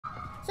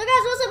So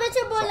guys, what's up? It's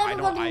your boy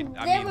Level.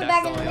 Then we're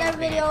back in another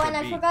video, and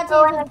I forgot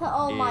to even put.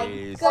 Oh my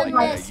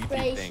goodness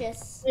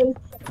gracious!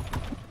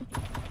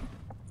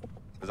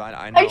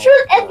 I know. I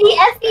choose the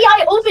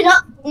FBI open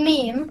up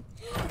meme.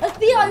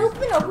 FBI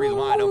open up. The reason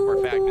why I know for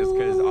a fact is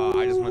because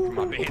I just went through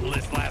my ban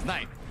list last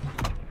night.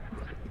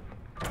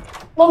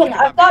 Logan,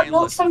 I've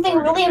got something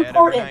really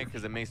important.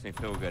 Because it makes me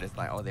feel good. It's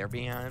like, oh, they're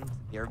beyond.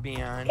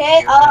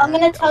 Okay, I'm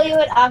gonna tell you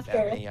it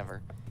after.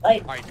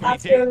 Like, right,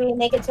 after we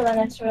make it to the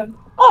next room.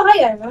 Oh, hi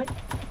everyone.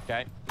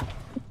 Okay.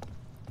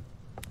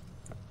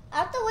 I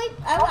have to wait.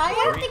 I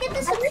have to get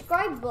the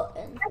subscribe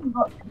button.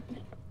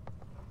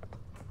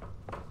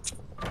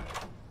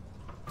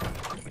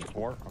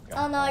 24? Okay.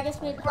 Oh no, I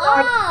guess we.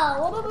 Ah!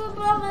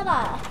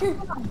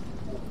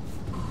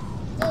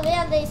 So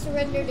yeah, they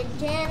surrendered in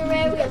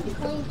January of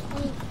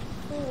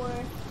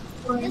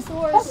 2024. This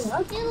war is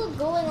still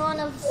going on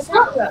of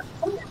south.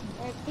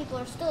 People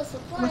are still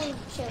supplying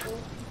each other.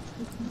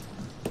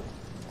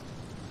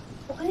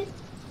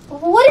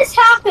 What is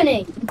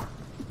happening?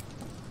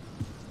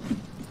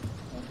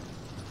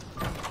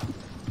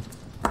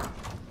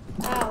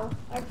 Ow,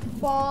 I've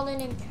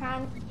fallen and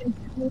can't.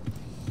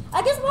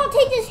 I just want to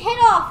take this head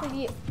off of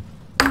you.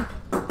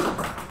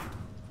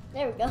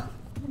 There we go.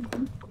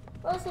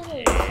 What's it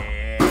doing?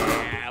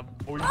 Yeah,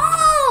 boy.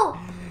 Oh!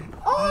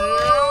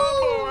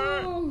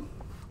 Oh!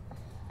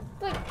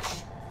 But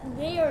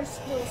they are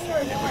still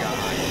certain. We got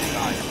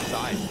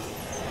ice.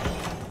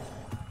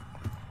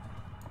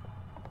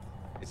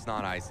 It's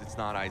not ice. It's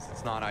not ice.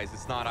 It's not ice.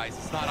 It's not ice.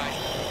 It's not ice.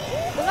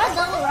 Was that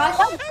double rush?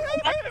 Okay.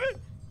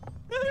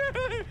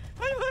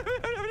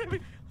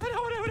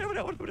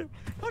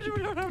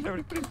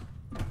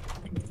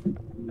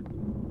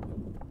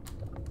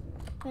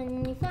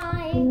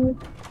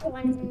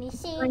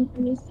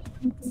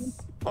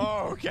 All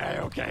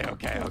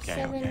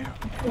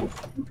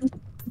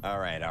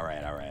right.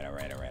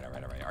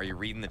 Are you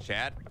reading the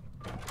chat?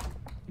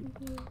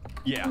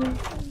 Yeah.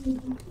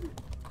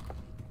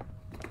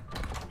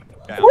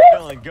 Okay, I'm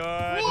feeling good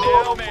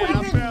now, man.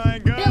 I'm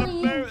feeling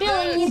good.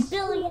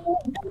 Billion.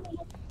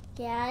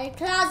 Yeah,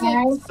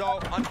 closet. So,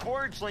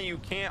 unfortunately, you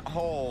can't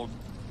hold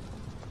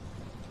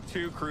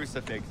 2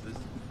 crucifixes.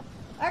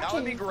 That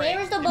would be great.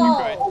 There's the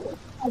ball.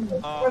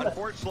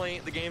 Unfortunately,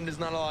 the game does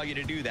not allow you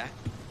to do that.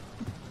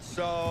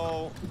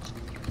 So,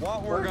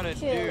 what we're gonna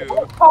do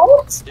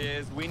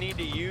is we need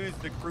to use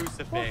the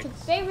crucifix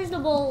Favors the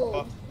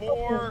ball.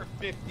 before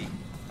 50.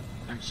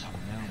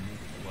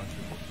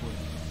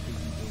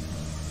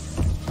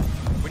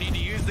 We need to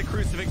use the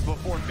crucifix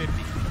before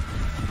 50.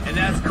 And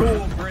that's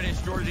cool,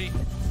 British Georgie.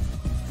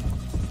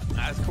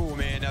 That's cool,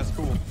 man. That's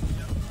cool.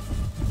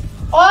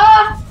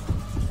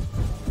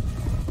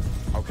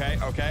 Okay.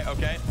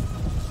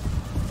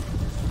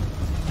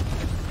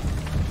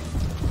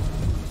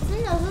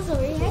 No, this is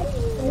already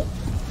happening.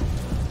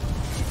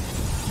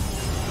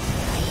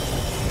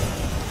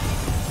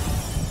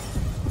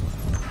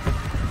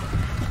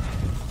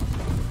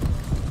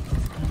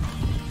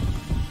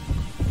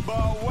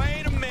 But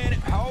wait a minute.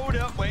 Hold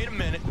up. Wait a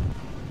minute.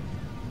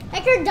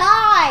 Hector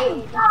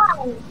died.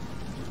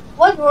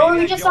 What row are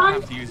we just on? I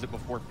have to use it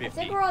before 50. I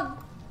think we're on.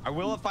 I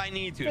will if I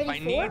need to. 34? If I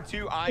need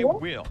to, I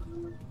will.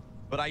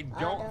 But I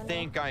don't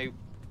think I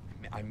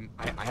have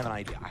an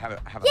idea. I have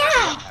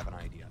an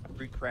idea.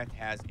 Freecraft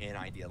has an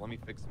idea. Let me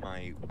fix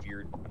my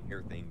weird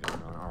hair thing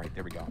going on. All right,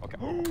 there we go. Okay.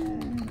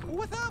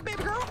 What's up,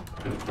 baby girl?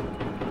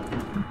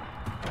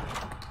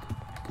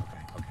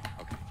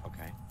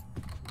 Okay.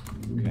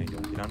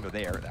 Don't get under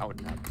there. That would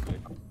not be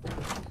good.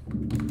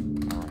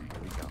 All right,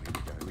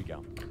 here we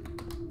go.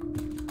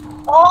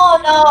 Oh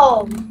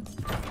no!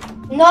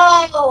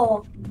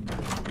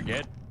 We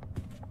good?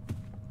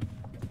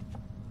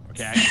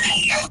 Okay.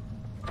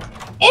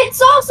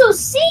 It's also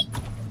seek.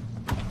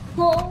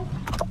 No.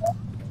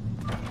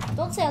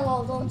 Don't say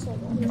hello. Don't say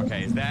hello.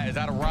 Okay, is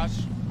that a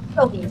rush?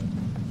 Show me.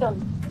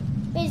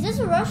 Wait, is this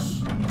a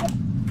rush?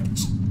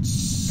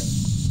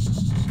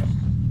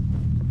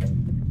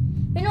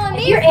 Wait, no, I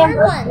made a third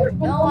one.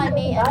 No,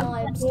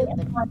 I'm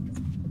stupid.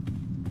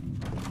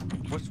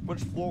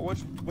 Which floor?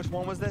 Which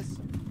one was this?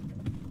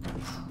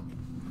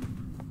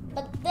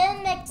 But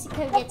then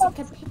Mexico gets a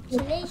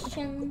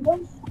capitulation.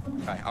 Okay.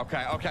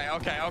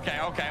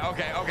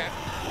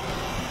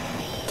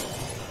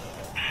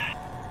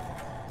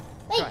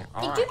 Wait,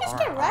 did you just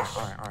get rushed?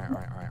 All right.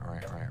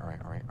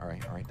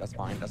 That's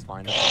fine.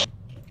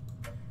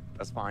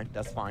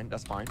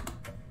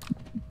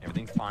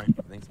 Everything's fine.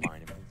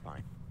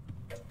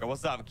 Yo,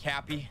 what's up,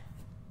 Cappy?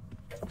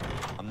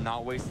 I'm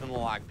not wasting the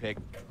lockpick.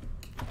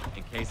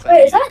 In case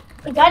Wait, is that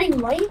the guiding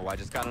light? Oh, I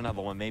just got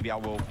another one. Maybe I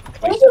will.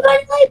 I need the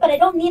guiding light, but I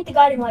don't need the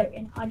guiding light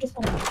right now. I just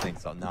want to. I don't think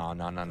so. No.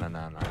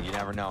 You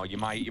never know. You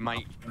might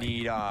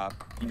need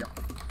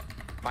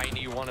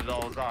one of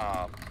those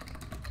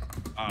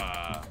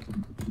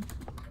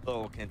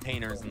little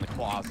containers in the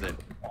closet.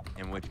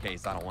 In which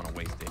case, I don't want to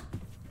waste it.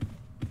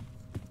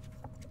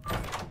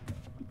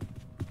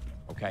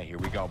 Okay, here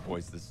we go,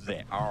 boys. This is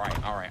it. All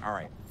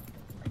right.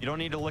 You don't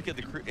need to look at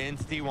the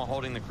entity while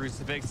holding the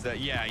crucifix.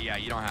 Yeah,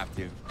 you don't have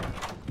to.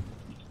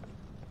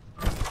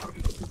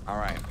 All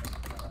right.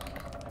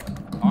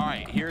 All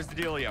right, here's the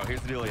dealio.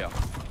 Here's the dealio.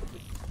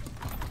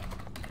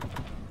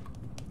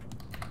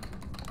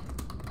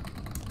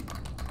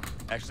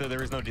 Actually,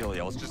 there is no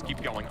dealio. Let's just keep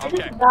going.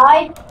 Okay.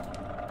 Died.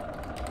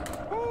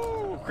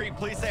 Woo! Creep,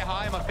 please say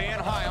hi. I'm a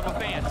fan. Hi, I'm a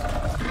fan.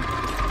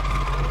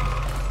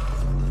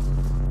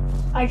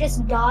 I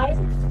just died.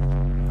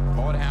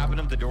 What would happen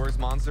if the Doors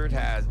monster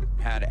had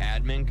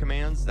admin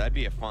commands? That'd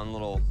be a fun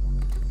little,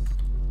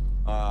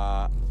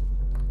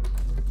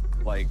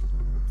 like,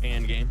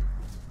 hand game.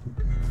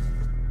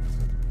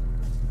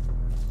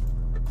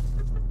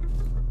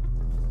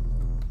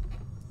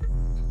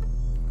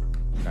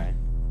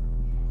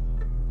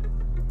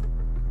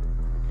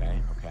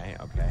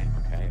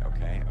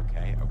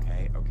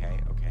 Okay.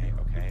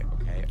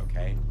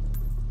 Okay.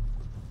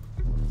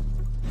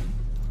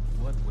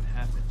 What would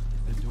happen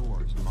if the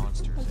Doors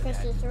monsters Press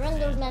had the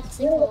surrender admin?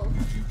 Mexico. Would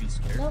you be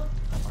scared? Nope.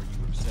 Are you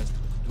obsessed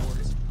with the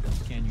Doors?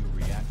 Can you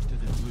react to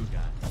the glue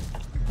guy?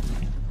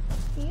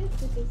 You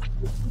cookies.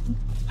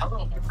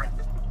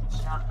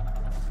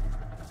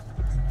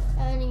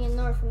 Happening in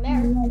North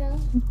America.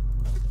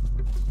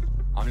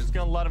 I'm just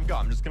gonna let him go.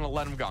 I'm just gonna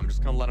let him go.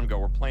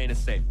 We're playing it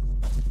safe.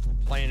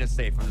 I'm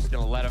just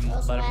gonna let him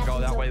go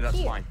that way.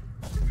 That's fine.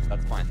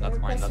 That's fine.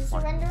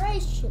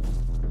 Surrenderation.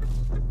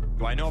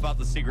 Do I know about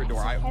the secret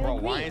door? Bro,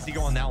 why is he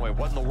going that way?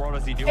 What in the world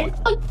is he I doing?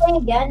 didn't play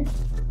again.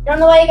 I don't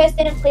know why you guys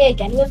didn't play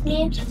again with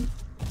me.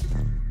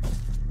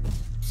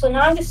 So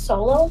now I'm just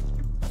solo.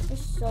 You're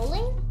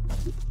soloing?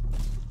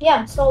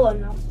 Yeah, solo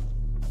now.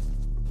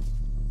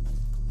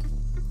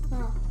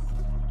 Huh.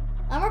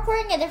 I'm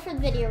recording a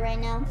different video right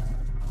now.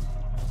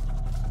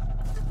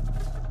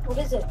 What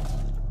is it?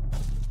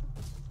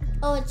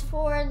 Oh, it's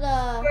for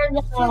the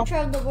future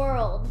of the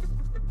world.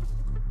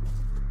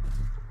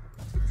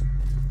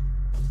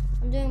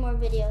 I'm doing more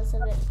videos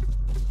of it.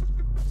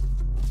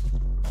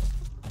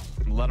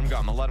 Let him go.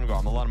 I'm gonna let him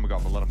go.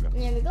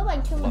 Yeah, we go by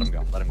 2 minutes.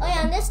 Let him go. Oh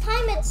yeah, and this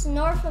time it's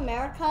North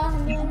America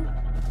I'm doing.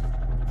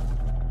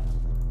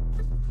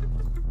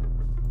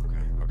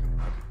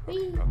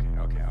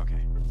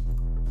 Okay.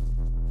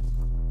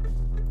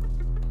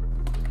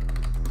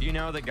 Do you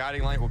know that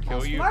guiding light will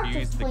kill you if you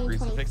use the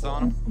crucifix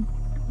on him?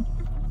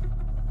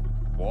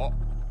 What?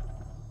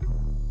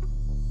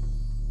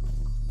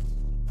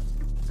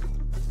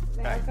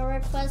 America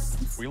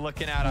requests. We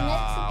looking at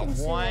Mexican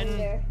 1,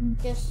 surrender.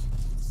 Just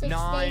 6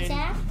 9, days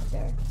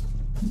after.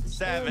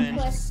 7,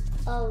 Request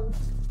of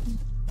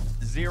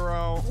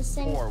 0,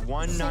 4,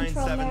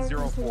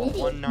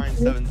 19704,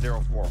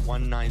 19704,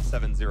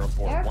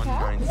 19704,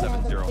 America is one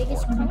of the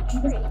biggest 19704.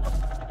 country.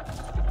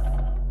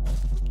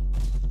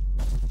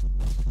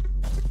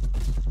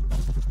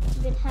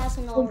 If it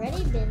hasn't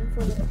already been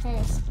for the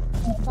past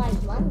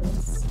 5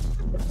 months.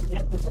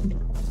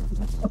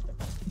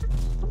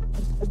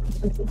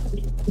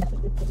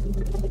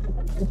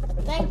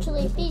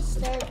 Eventually, peace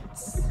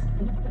starts.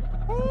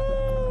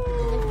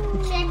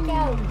 Check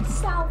out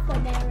South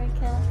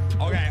America.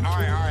 Okay,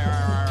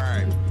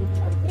 alright.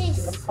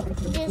 Peace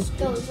just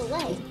goes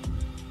away.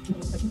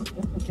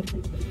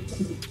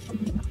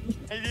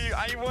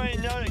 I want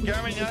to know the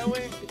government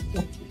knowing.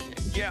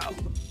 Yeah,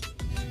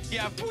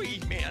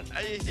 please, man.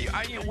 I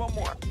need one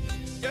more.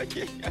 Yeah.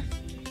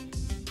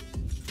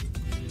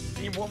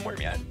 I need one more,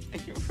 man. I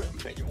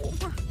need one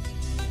more.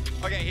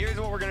 Okay, here's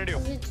what we're gonna do.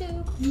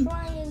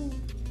 Try and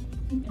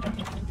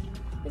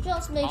it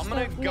just makes I'm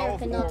gonna go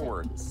America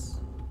forwards.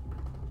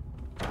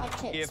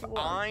 If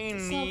I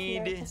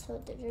need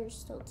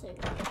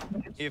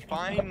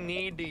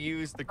to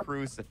use the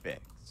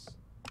crucifix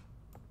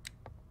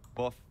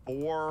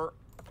before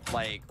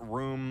like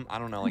room, I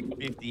don't know, like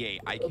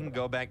 58, I can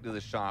go back to the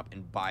shop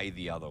and buy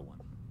the other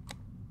one.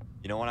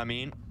 You know what I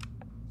mean?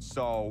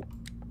 So.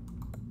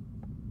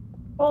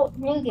 Oh,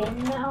 new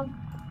game now.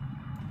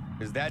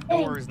 Because that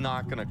door is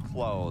not gonna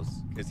close.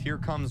 Because here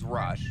comes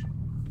Rush.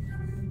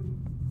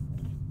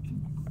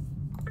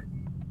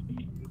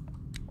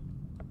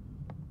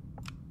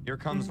 Here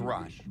comes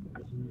Rush.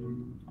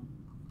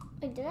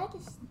 Wait, did I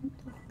just?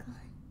 Oh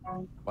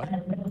God. What?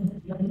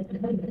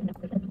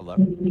 Hello?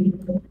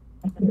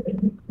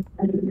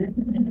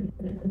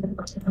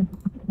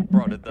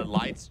 Bro, did the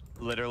lights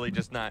literally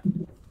just not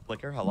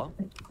flicker? Hello?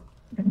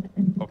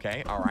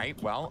 Okay,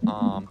 alright, well,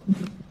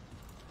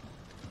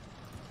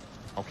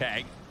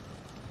 okay.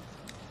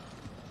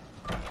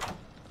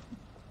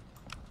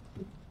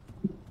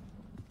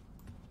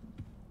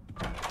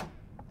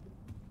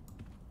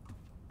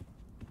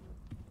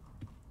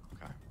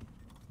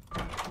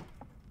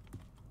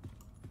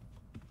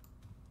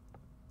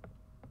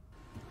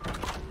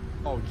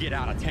 Oh, get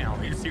out of town.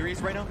 Are you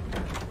serious right now?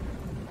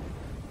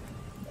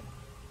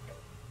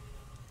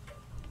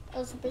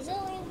 Those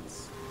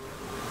Brazilians.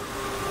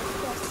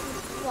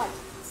 What?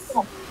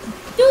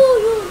 Do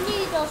you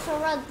need a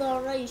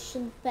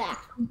surrenderation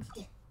back?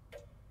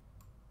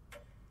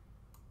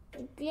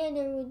 Again,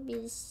 it would be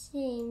the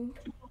same.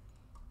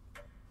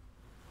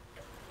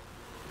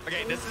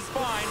 Okay, this is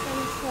fine.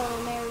 Central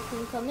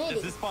American Committee.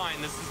 This is fine.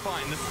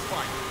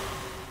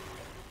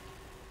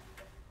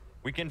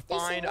 We can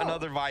find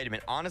another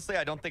vitamin. Honestly,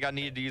 I don't think I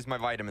needed to use my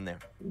vitamin there.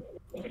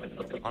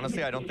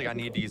 Honestly, I don't think I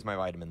needed to use my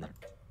vitamin there.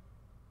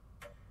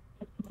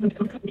 I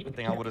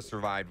think I would have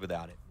survived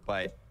without it,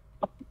 but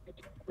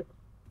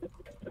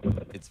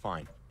it's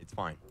fine. It's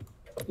fine.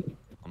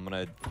 I'm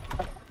gonna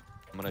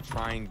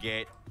try and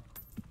get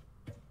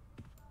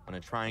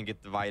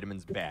the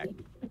vitamins back.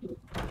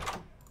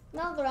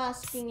 Now they're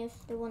asking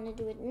if they want to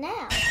do it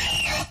now.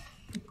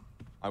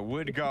 I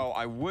would go.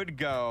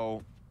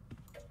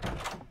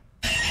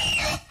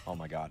 Oh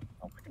my god.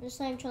 The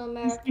Central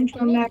American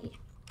community.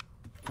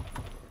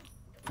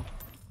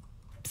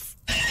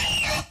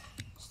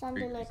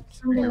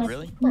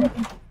 Really?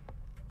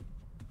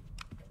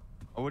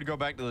 I would go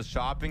back to the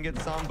shop and get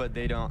some, but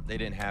they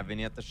didn't have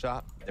any at the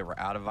shop. They were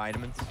out of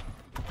vitamins.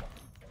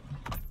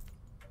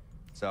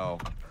 So,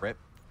 Rip,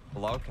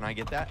 hello, can I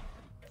get that?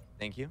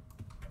 Thank you.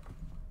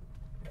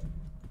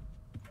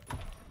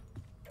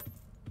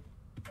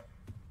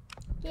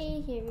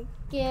 Okay, here we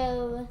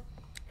go.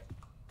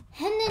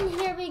 And then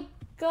here we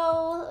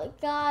go,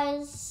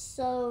 guys.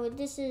 So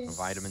this is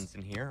vitamins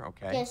in here,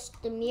 okay. Just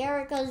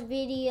America's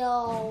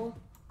video.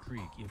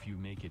 Creek, if you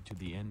make it to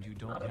the end, you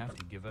don't have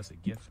to give us a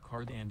gift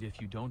card, and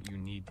if you don't, you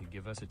need to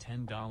give us a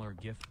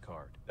 $10 gift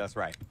card. That's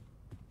right.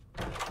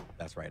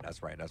 That's right,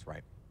 that's right, that's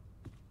right.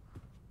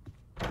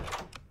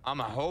 I'm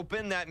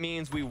hoping that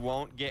means we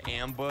won't get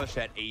ambush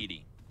at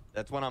 80.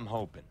 That's what I'm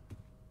hoping.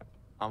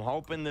 I'm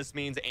hoping this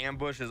means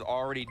ambush is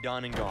already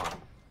done and gone.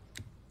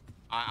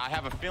 I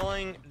have a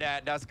feeling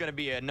that that's going to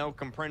be a no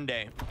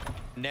comprende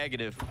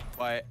negative,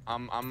 but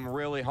I'm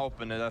really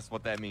hoping that that's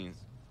what that means.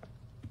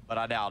 But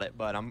I doubt it,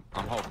 but I'm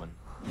hoping.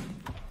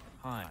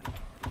 Hi.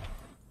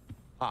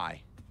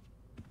 Hi.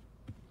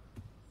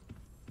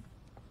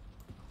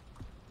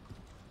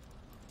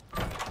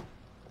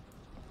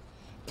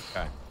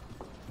 Okay.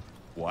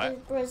 What?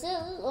 And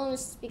Brazil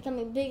is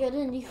becoming bigger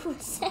than the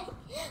USA.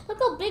 Look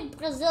how big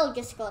Brazil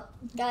just got.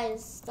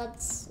 Guys,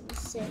 that's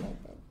insane, I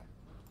think.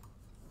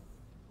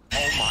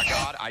 Oh my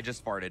god, I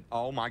just farted.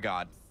 Oh my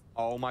god.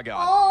 Oh my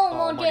god.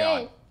 Oh my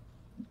god.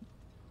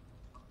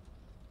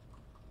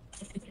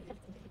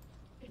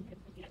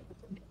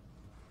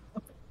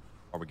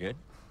 Are we good?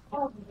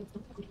 What's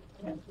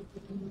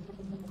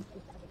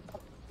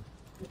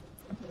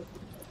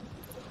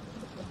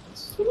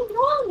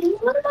wrong?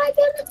 What am I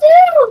gonna do?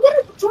 I'm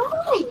gonna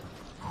drive.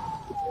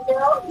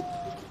 No.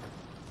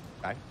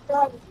 Okay.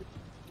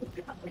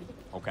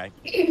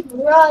 Okay.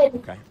 Run.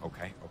 Okay.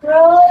 Okay. Okay.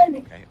 Run.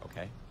 Okay.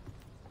 Okay.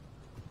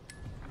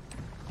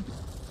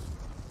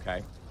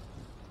 Okay.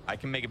 I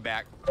can make it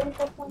back.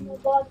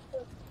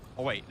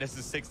 Oh wait, this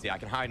is 60. I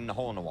can hide in the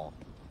hole in the wall.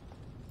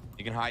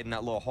 You can hide in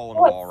that little hole in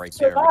the wall right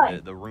there,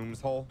 like the room's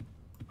hole.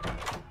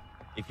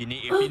 If you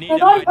need to hide in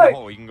the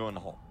hole, you can go in the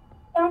hole.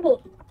 Found it.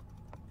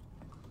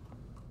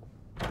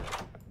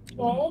 Okay.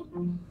 All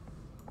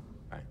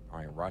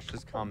right, Rush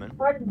is coming.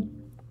 Pardon me.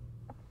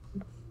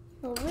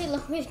 Oh,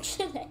 we're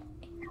chilling.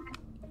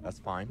 That's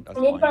fine. That's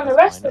I need fine. to find the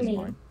That's rest fine. of me.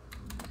 That's fine.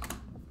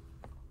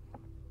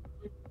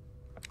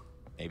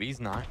 Maybe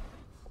he's not.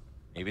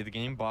 Maybe the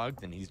game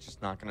bugged and he's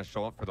just not going to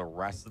show up for the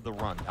rest of the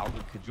run.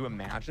 Could you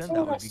imagine?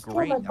 That would be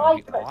great. That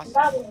would be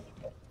awesome.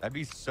 That'd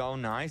be so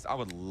nice. I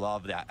would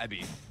love that. That'd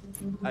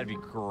be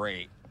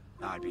great.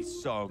 That'd be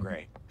so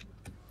great.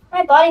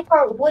 My body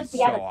part would be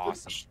so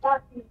awesome.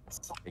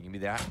 Okay, give me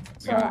that.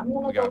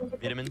 We got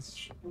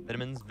vitamins.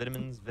 Vitamins.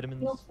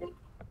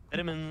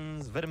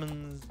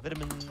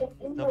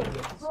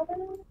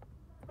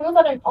 What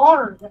about an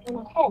arm in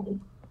the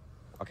head?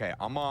 Okay,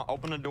 I'm gonna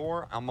open the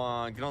door. I'm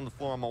gonna get on the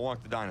floor. I'm gonna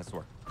walk the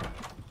dinosaur.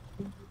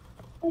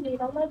 I need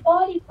all my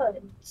body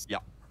parts.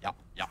 Yep.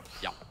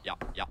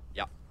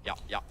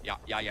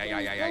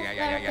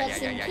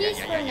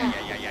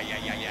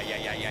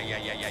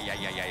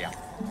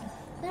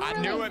 I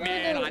knew it,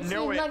 man. I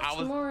knew it.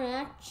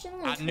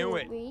 I knew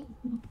it.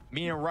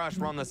 Me and Rush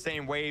were on the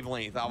same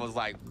wavelength. I was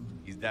like,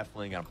 he's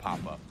definitely gonna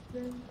pop up.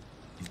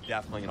 He's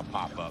definitely gonna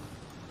pop up.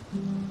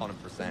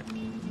 100%.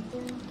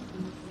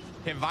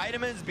 Can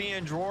vitamins be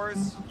in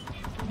drawers?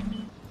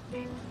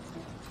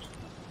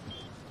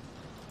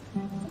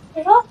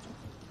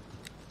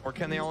 Or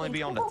can they only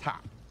be on the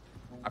top?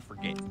 I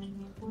forget.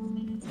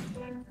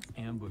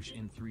 Ambush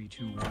in 3,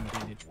 2, 1.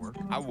 Did it work?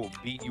 I will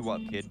beat you up,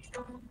 kid.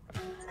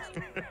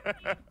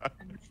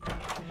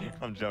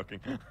 I'm joking.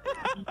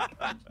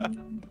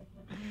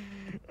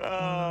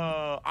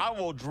 I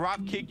will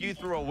drop kick you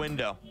through a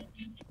window.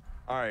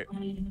 All right.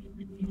 Okay,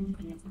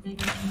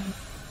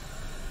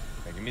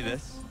 give me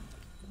this.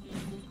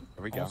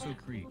 Here we go. Also,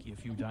 Creek,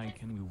 if you die,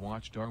 can we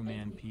watch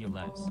Darman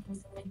PLS?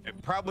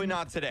 Probably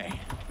not today.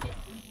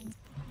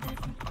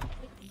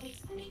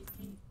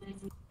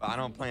 But I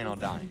don't plan on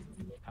dying.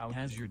 How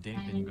has your day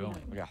been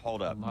going? Okay,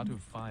 hold up. A lot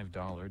of $5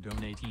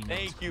 donating.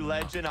 Thank you,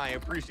 Legend. I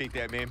appreciate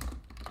that, man.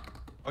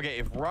 Okay,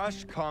 if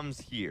Rush comes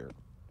here,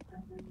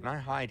 can I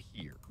hide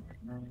here?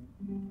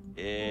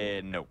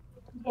 No.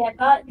 Yeah, I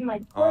got it in my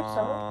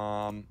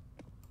torso.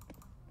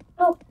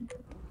 Oh,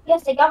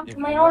 yes, I got it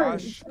in my arm.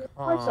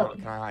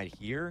 Can I hide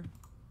here?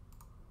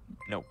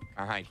 No, can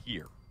I hide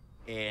here?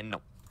 And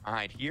no. I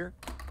hide here.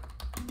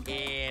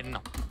 And no.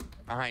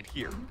 I hide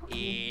here.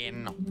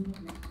 And no.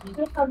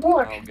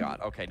 More. Oh god.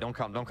 Okay, don't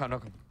come.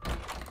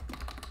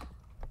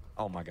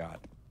 Oh my god.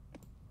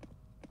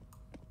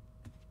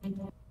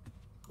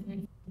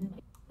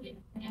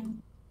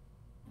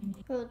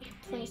 Road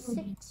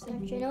 26.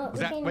 Actually, no, Was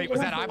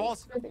that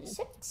eyeballs?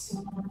 26.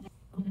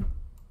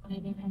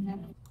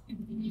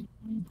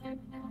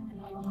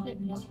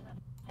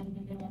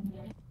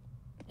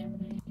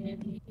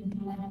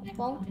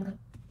 Bonk.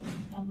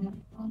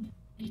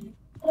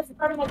 What's the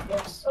part of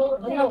this? Oh,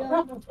 no,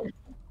 not this.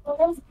 Well,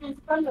 that's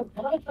the part of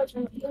the light touch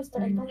that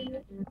I don't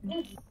even.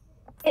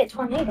 Hey,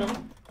 tornado.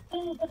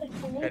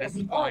 Okay, this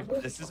is fine.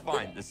 This is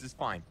fine. This is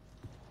fine.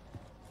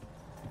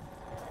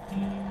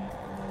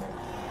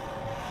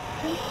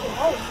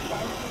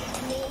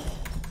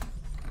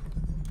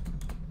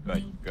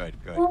 Good.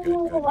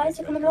 Why is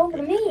it coming over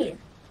to me?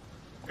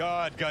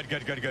 Good. Good.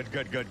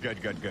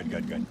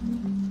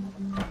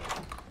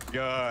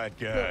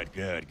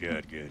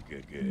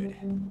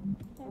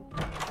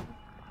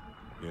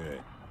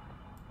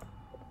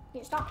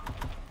 Here, stop.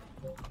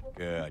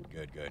 Good.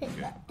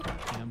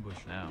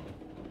 Ambush now.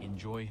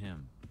 Enjoy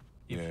him.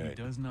 If he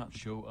does not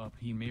show up,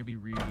 he may be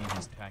reading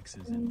his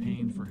taxes and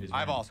paying for his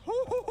eyeballs.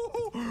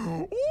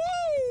 Woo!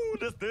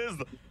 This is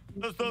the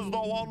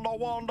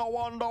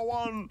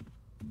one.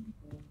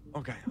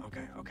 Okay.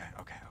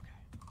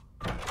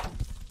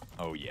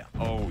 Oh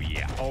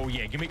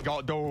yeah. Give me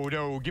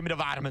give me the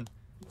vitamin.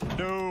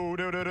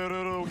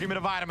 Give me the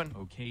vitamin.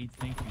 Okay,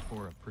 thank you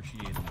for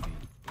appreciating me.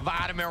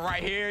 Vitamin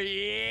right here,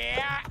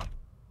 yeah.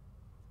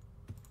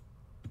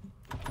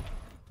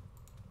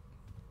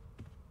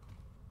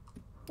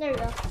 There we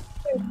go.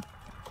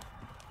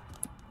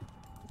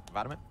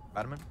 Vitamin.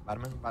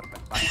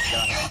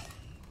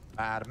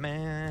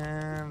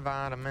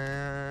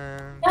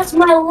 That's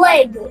my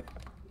leg.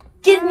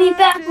 Give me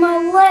back my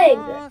leg.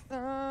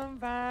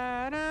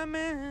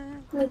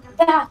 Vitamin. Give me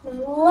back my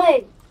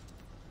leg.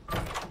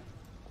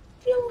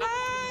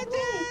 I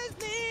just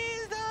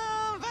need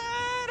some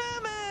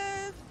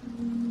vitamins.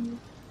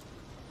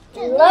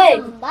 Leg.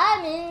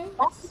 Vitamins.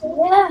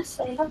 Yes,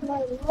 I have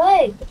my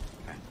leg.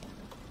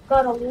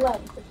 Got a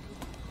leg.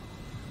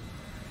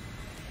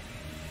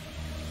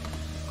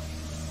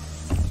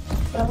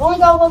 But I've only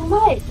got one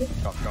leg.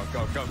 Go.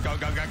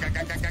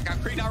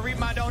 Creek, now read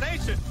my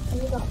donation.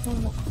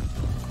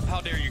 How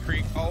dare you,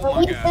 Creek? Oh my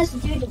Leave god. this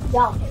dude to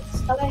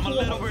dominance. I'm a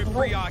little bit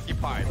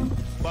preoccupied,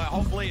 but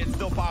hopefully it's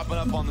still popping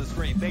up on the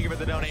screen. Thank you for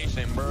the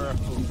donation, bruh.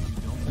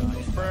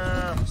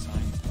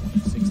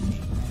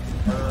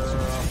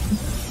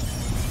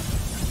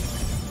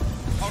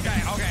 Okay.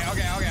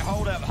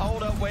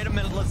 Hold up. Wait a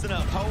minute. Listen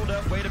up.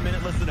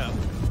 Listen up.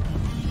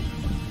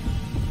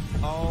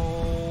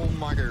 Oh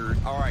my god.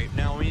 All right,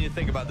 now we need to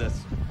think about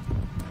this.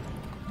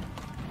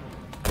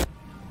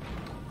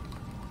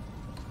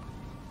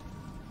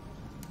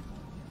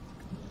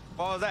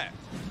 What was that?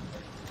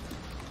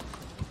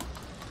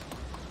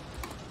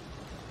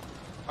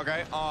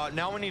 Okay,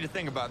 now we need to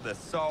think about this.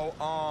 So,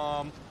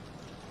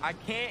 I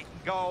can't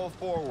go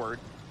forward.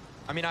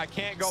 I mean, I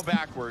can't go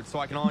backwards, so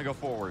I can only go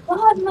forward.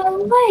 God, my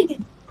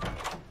leg.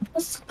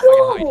 Let's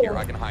go.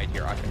 I can hide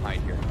here.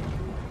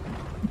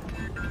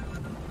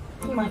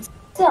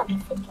 Myself.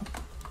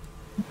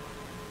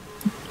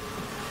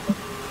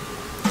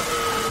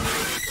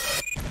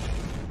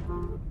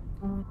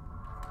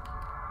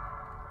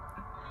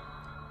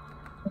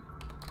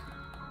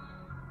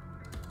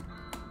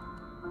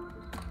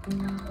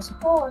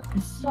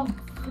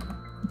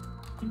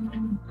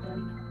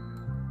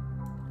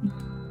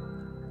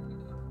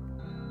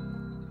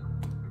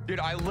 Dude,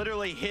 I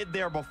literally hid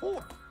there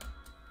before.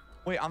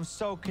 Wait, I'm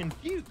so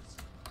confused.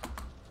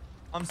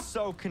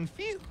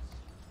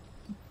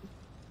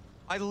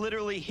 I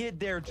literally hid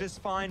there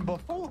just fine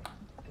before.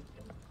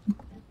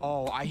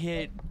 Oh, I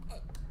hid.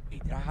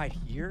 Wait, did I hide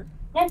here?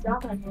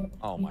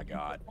 Oh my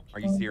god. Are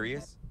you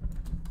serious?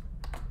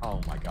 Oh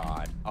my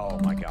god.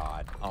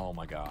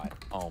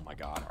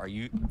 Are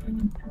you...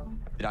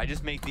 Did I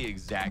just make the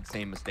exact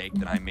same mistake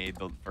that I made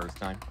the first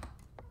time?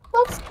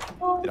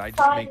 Did I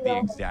just make the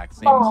exact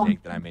same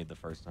mistake that I made the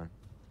first time?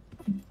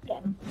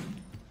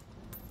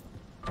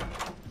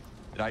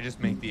 Did I just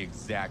make the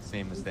exact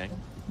same mistake?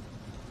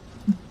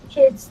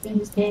 Kids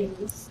these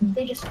days,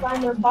 they just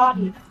find their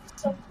body.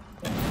 So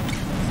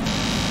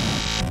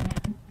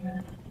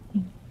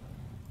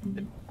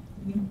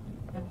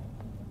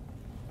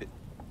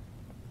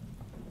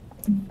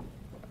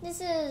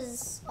This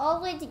is all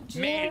the way to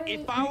Jerry. Man,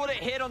 if I would have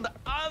hit on the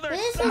other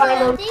This is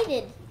side.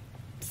 outdated.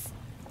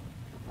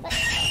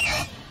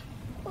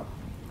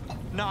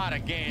 Not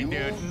again,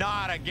 dude.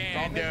 Not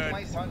again, dude.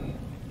 My son,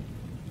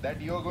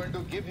 that you're going to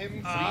give him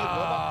free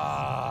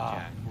Robux.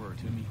 Jack, word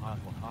to me,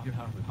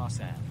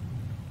 Hassan.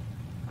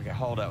 Okay,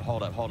 hold up.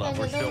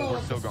 We're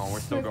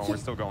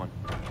still going.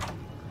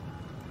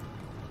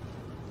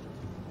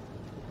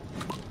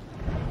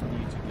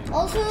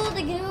 Also,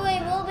 the giveaway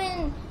will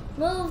be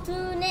moved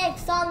to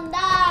next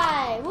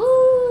Sunday.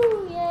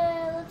 Woo!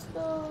 Yeah, let's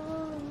go.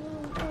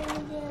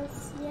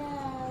 Yes,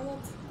 yeah,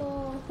 let's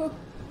go.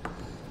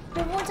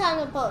 more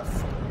time to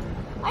post.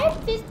 I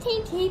have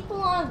 15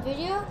 people on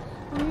video.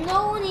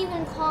 No one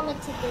even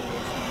commented the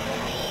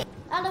YouTube.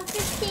 Out of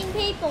 15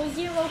 people,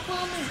 0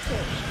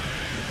 commented.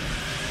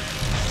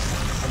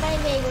 And by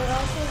the way, we're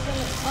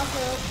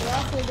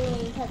also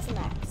doing Pets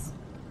Max.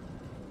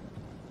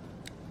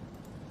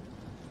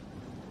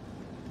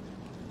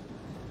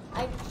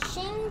 I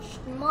changed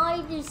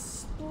my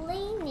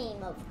display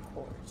name, of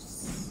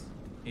course.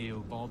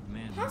 Ayo, bald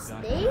man. Past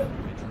day,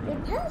 the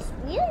past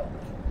week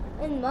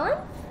and month,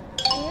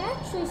 we're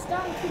actually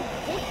starting to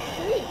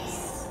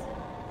decrease.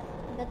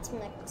 That's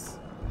next.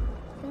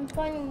 I'm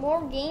finding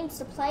more games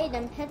to play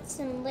than Pet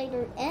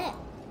Simulator X.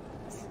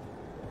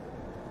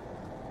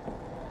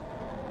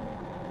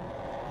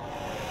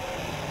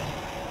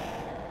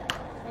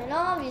 And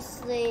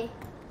obviously,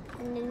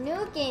 when the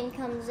new game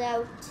comes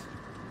out,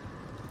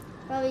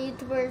 probably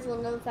YouTubers will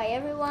notify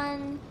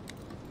everyone.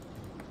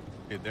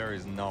 Dude, there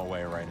is no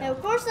way right And now.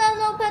 of course, there's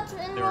no pets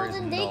There enrolled is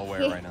in no daycare.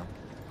 way right now.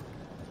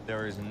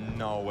 There is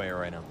no way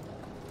right now.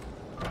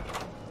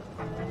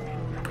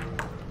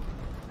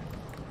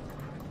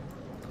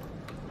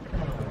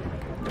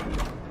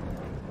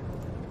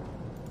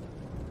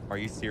 Are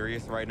you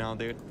serious right now,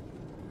 dude?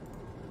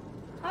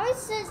 How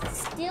is it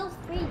still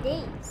 3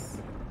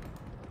 days?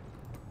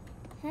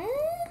 Huh?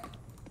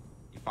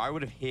 If I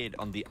would have hid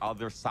on the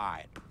other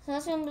side, So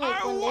that's gonna be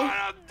like I 1 would day.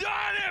 have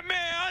done it,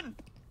 man!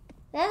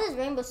 That is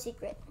Rainbow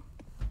Secret.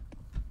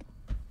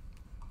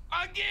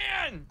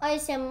 Again! I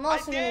see. I'm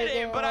also gonna did it,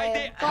 give but I away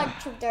did- a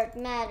bunch of Dark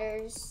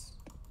Matters.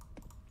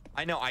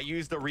 I know, I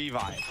used the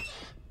revive.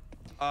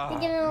 Oh, You're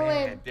giving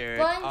away man, a dude.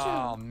 bunch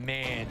Oh, of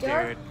man,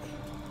 Dark dude.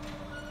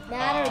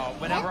 Matter. Oh,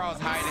 whenever I was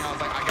hiding, I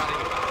was like, I gotta...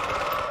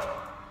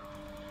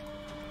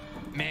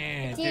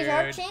 Man, These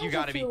are dude, changes you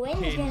gotta if be you win,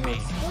 you kidding get an me.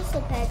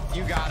 exclusive pet.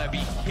 You gotta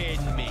be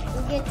kidding me.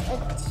 You get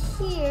a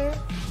tier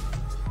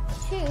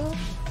 2.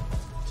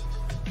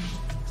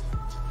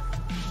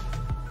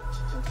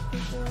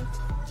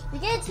 You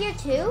get a tier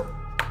 2.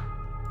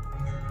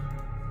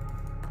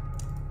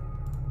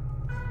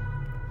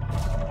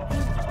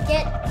 You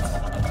get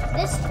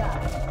this guy.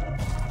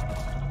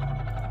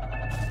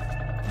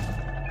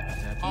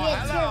 That Oh, You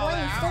get tier hello 1. You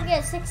there. still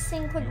get a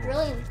 16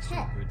 quadrillion yours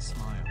pet. a good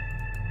smile.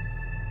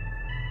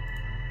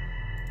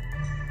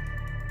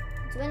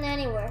 It's win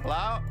anywhere.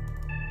 Hello?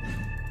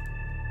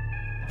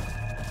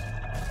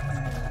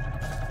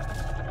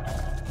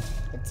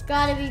 It's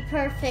gotta be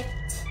perfect.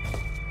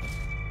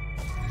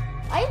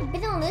 I've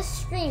been on this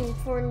stream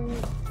for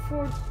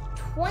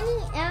 20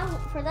 hours.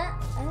 For that,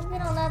 I've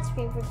been on that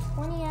stream for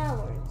 20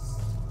 hours.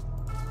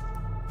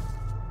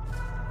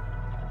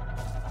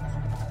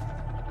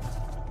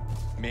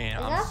 Man,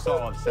 Is I'm that so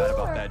for upset you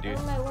about or that, dude.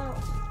 am I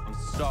wrong? I'm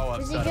so upset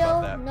Fizzy about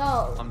Joe? that.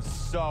 No. I'm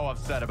so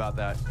upset about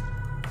that.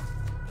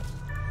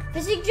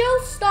 Fizzy Joe,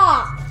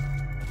 stop!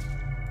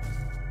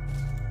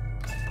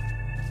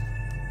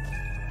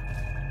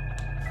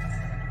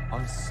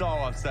 I'm so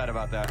upset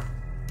about that.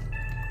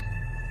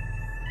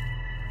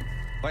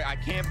 Like, I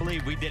can't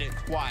believe we did it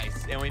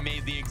twice and we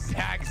made the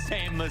exact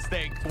same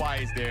mistake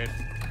twice, dude.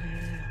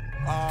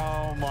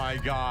 Oh my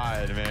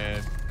god,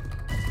 man.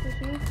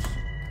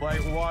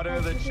 Like, what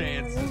are the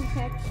chances?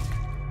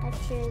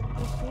 Actually,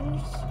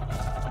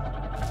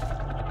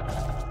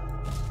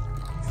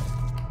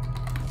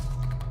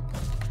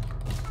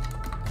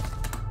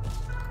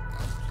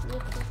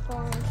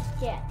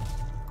 get.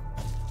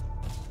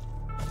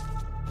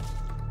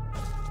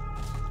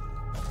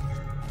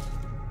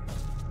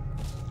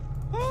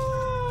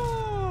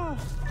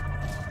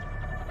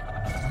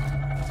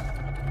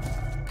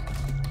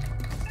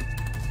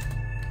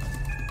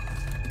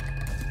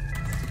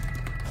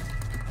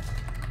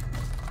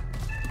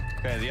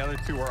 Okay, the other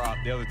two are up.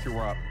 The other two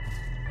are up.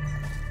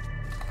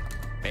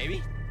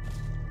 Maybe?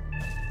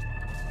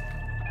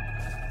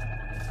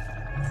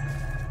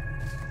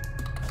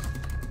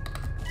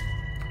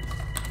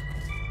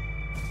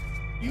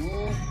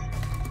 You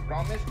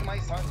promised my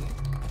son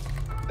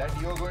that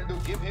you're going to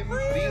give him free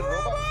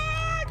Robux.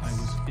 I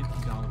was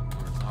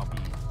 $50 worth. I'll be.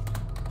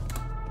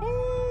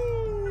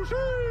 Oh,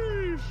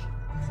 sheesh.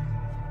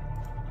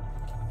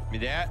 Me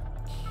that?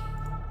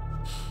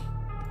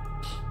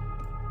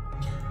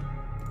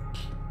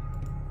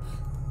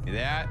 Me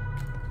that?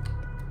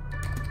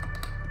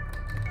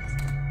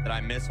 Did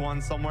I miss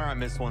one somewhere? I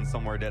missed one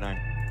somewhere, didn't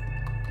I?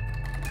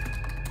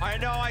 I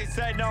know I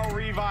said no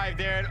revive,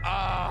 dude.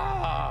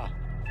 Ah,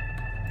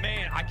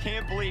 man, I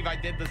can't believe I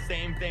did the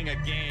same thing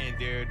again,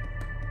 dude.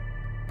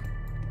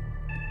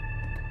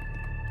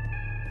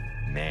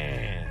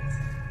 Man,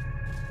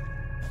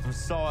 I'm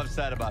so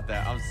upset about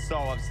that. I'm so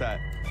upset.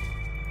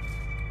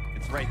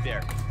 It's right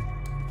there.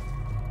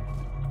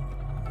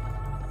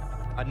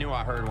 I knew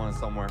I heard one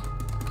somewhere.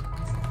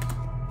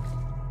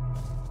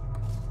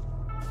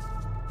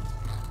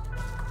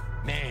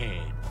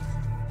 Man.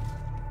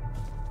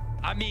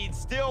 I mean,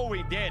 still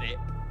we did it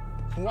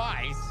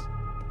twice.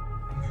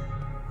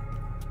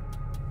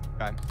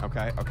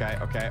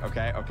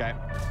 Okay.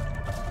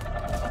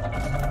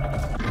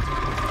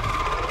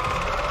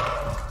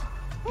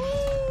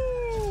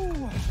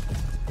 Woo.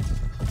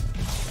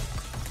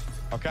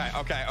 Okay,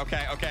 okay,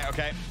 okay, okay,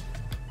 okay.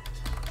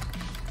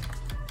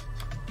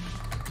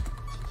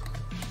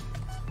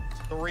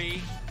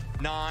 3,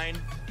 9,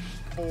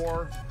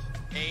 4,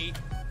 8,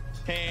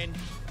 10,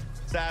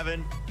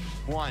 7,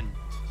 1,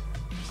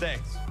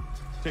 6,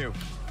 2.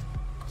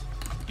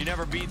 You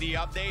never beat the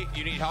update?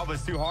 You need help?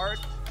 It's too hard?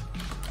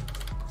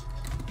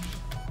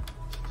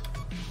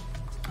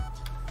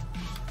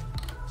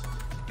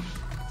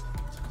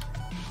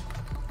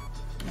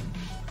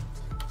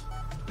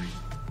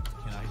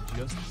 Can I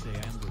just say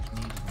Ambush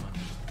needs money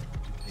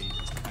to pay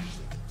his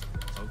taxes?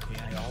 Okay,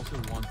 I also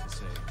want to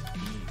say,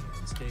 me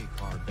and Steak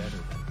are better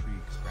than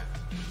Creek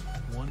Craft.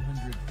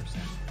 100%.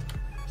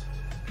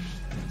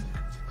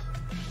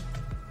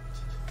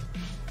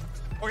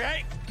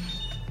 Okay.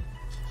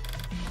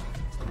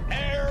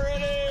 There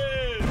it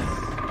is.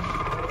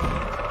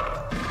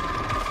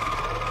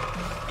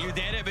 You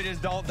did it, but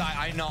just don't die.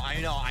 I know.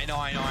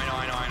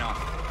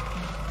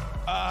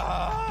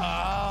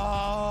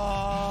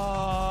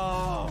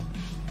 Oh.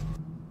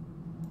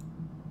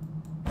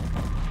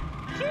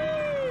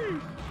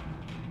 Sheesh.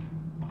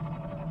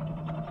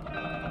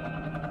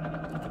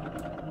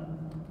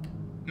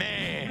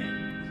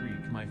 Man.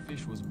 Creek, my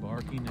fish was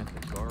barking at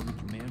the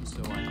garbage man,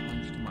 so I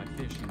punched my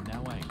fish and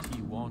now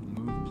IT won't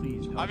move.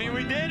 Please help. I mean,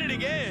 we did it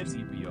again.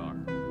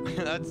 CPR.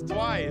 That's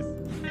twice.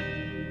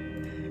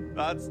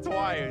 That's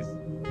twice.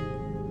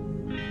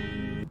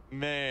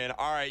 Man,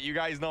 all right, you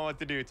guys know what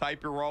to do.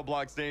 Type your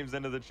Roblox names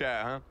into the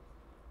chat, huh?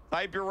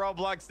 Type your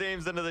Roblox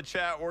names into the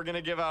chat. We're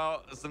gonna give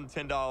out some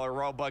 $10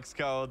 Robux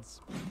codes.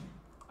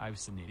 I've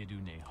seen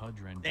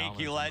 $100. Thank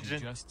you,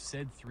 legend. You just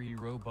said 3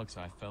 Robux.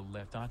 I felt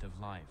left out of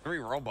life. 3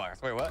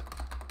 Robux. Wait, what?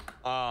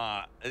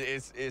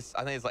 It's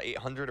I think it's like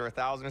 800 or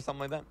 1,000 or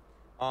something like that.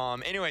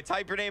 Anyway,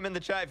 type your name in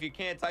the chat. If you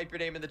can't type your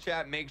name in the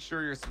chat, make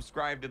sure you're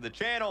subscribed to the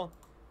channel.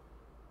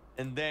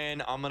 And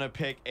then I'm gonna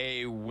pick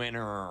a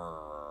winner.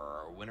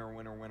 Winner.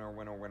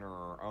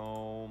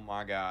 Oh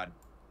my god.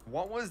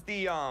 What was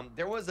the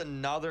there was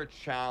another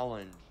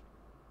challenge.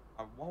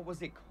 What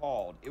was it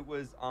called? It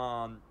was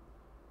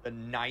the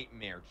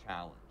Nightmare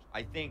Challenge.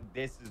 I think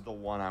this is the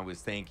one I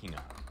was thinking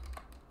of.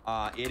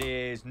 It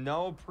is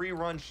no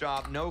pre-run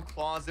shop, no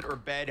closet or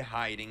bed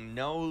hiding,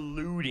 no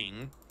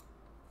looting.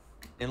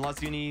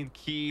 Unless you need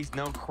keys,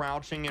 no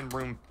crouching in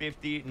room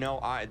 50. No,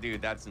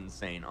 dude, that's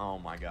insane. Oh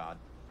my god.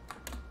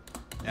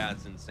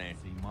 That's insane.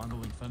 The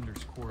Modeling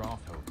Thunder's core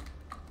off hope.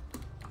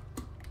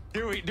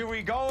 Do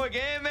we go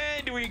again,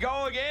 man? Do we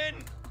go again?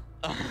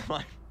 Oh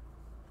my.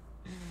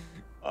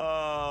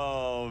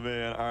 Oh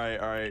man.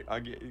 All right.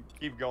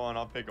 Keep going.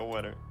 I'll pick a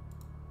winner.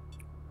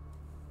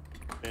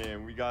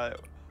 Man, we got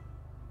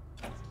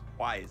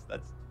twice.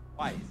 That's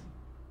twice.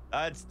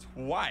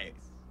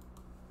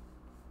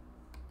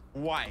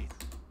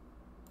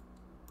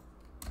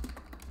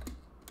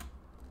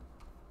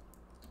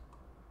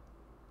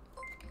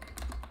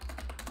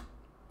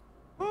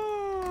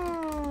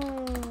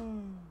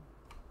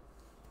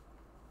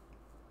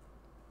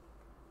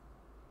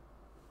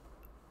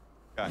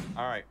 Okay,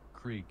 all right.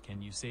 Creek,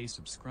 can you say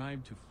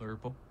subscribe to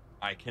Flurple?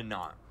 I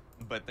cannot,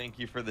 but thank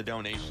you for the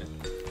donation.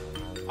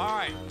 All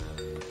right.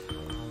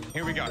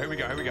 Here we go. All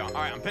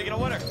right, I'm picking a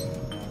winner.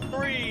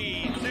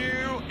 3, 2,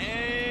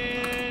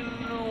 and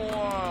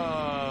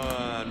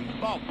 1.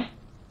 Boom.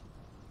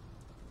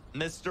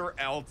 Mr.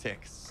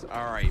 Eltix.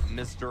 All right,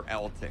 Mr.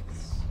 Eltix.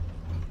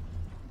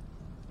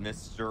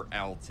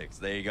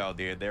 There you go,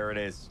 dude. There it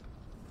is.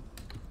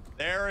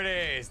 All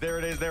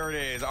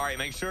right,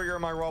 make sure you're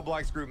in my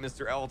Roblox group,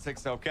 Mr.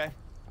 Eltix, okay?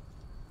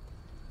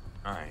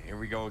 All right, here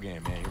we go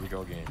again, man.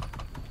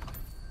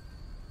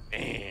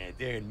 Man,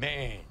 dude,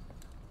 man.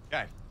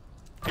 Okay,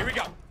 here we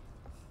go.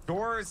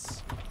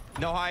 Doors,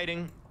 no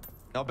hiding,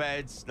 no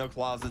beds, no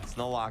closets,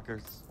 no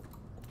lockers.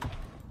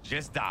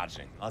 Just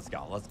dodging. Let's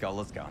go.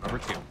 Number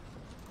 2.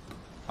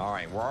 All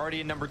right, we're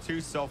already in number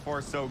 2. So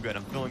far, so good.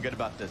 I'm feeling good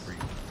about this.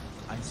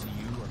 I see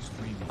you are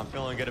streaming. I'm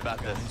feeling good about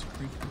this.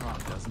 Creek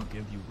Rock doesn't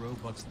give you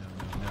Robux. No.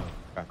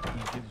 Okay.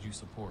 He gives you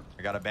support.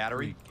 I got a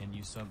battery. Creek, can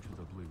you sub to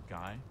the blue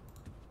guy?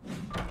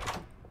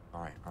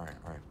 All right.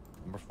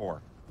 Number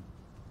 4.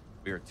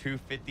 We are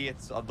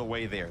 2/50ths of the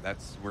way there.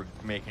 We're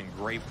making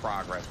great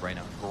progress right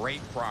now.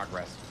 Great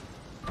progress.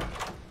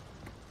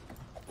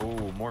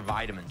 Ooh, more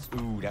vitamins.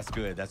 Ooh, that's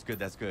good. I'm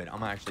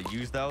gonna actually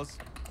use those.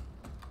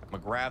 I'm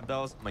gonna grab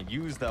those. I'm gonna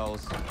use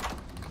those.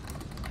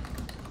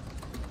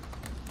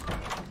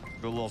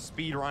 Do a little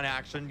speed run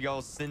action.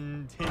 Yo,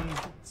 Sin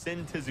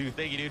Tizu.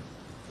 Thank you, dude.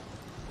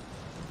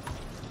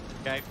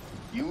 Okay.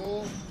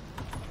 You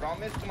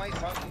promised my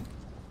son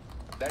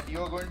that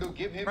you're going to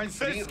give him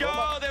Francisco,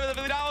 free there with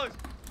the $50.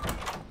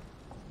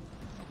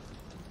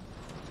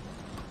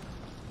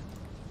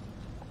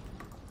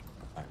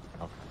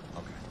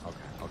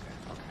 Okay.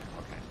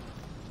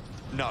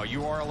 No,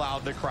 you are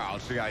allowed to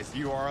crouch, guys.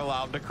 You are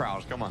allowed to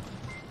crouch. Come on.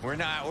 We're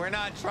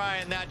not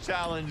trying that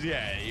challenge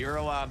yet. You're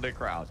allowed to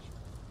crouch.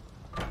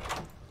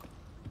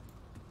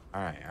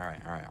 All right.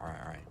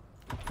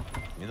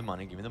 Give me the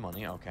money.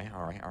 Okay.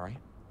 All right.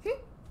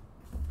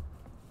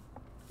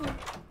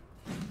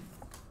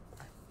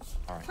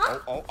 All right. Huh?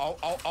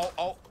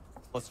 Oh.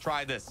 Let's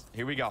try this.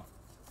 Here we go.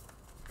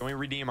 Can we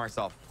redeem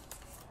ourselves?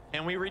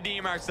 Can we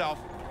redeem ourselves?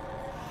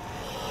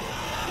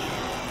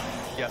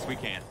 Yes, we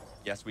can.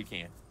 Yes, we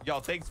can. Yo,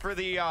 thanks for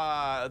the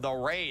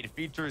raid.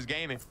 Features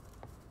Gaming.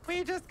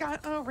 We just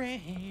got a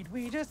raid.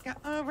 We just got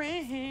a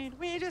raid.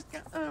 We just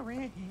got a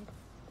raid.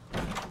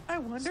 I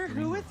wonder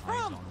who it's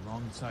from. On the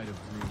wrong side of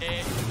the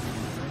room.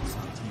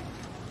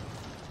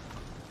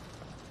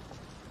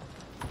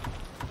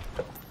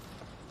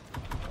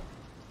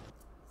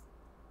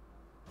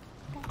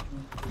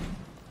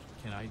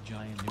 Can I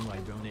giant knew I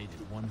donated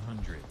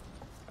 100.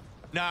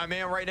 Nah,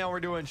 man, right now we're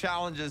doing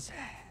challenges.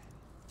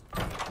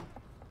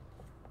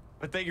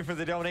 But thank you for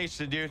the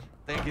donation, dude.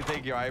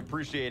 Thank you. I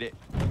appreciate it.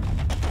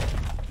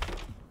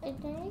 Wait,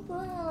 can we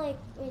go to like,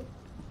 wait,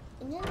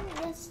 isn't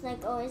this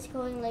like always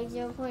going like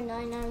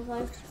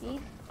 0.995 speed?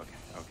 Okay.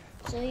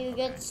 So you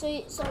get, so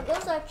it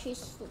goes actually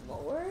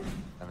slower?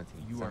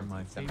 17, You are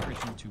my 17. favorite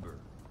YouTuber.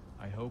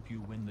 I hope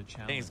you win the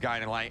challenge. Thanks,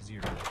 Guiding Light.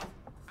 0.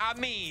 I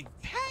mean,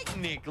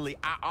 technically,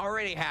 I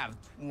already have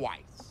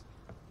twice.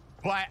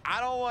 But I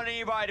don't want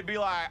anybody to be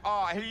like,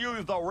 oh, he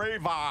used the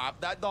revive.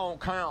 That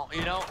don't count,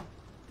 you know?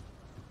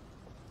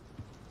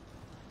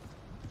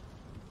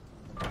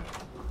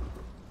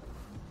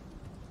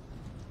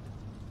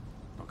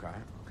 Okay.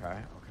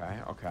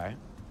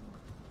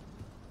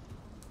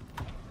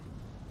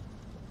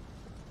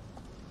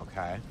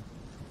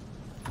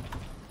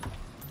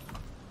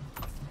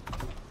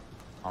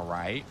 All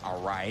right.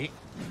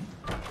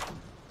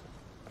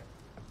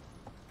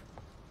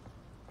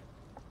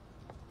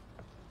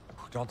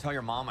 Don't tell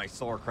your mom I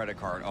stole her credit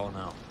card. Oh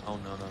no. No.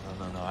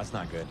 That's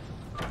not good.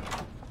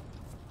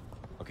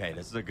 Okay,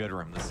 this is a good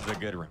room. This is a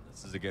good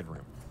This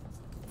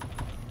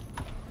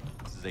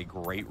is a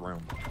great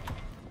room.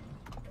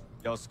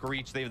 Yo,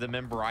 Screech, they've the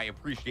member. I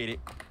appreciate it.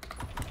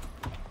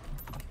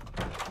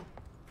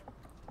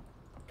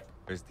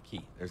 There's the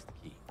key.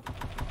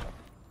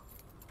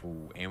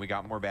 Ooh, and we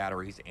got more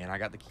batteries, and I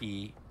got the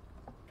key.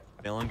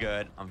 Feeling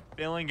good. I'm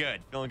feeling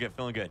good. Okay.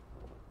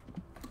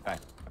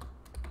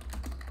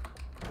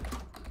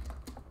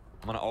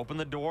 I'm gonna open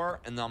the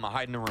door, and then I'm gonna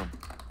hide in the room.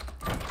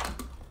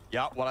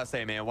 Yep, what I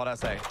say, man. What I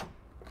say.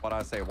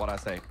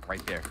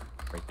 Right there.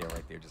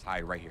 Just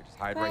hide right here.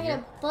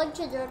 A bunch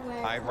of dirt,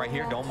 man. Hide right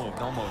here. Don't move.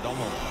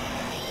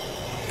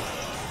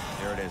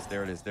 There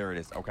it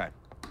is. Okay.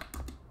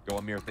 Go,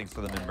 Amir. Thanks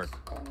for the member.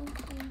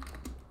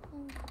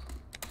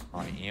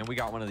 All right, and we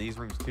got one of these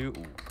rooms too.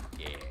 Ooh,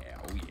 yeah.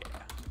 Oh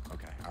yeah.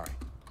 Okay. All right.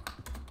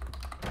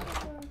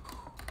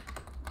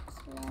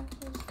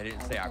 I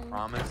didn't say I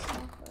promise.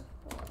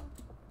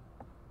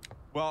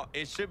 Well,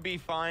 it should be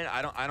fine.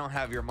 I don't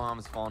have your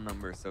mom's phone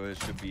number, so it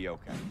should be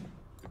okay.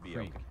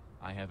 Freak,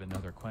 I have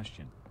another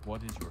question.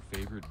 What is your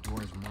favorite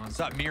Doors monster? What's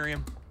up,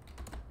 Miriam?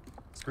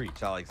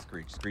 Screech. I like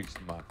Screech. Screech is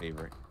my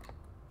favorite.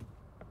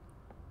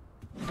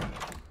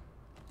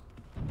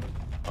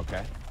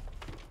 Okay.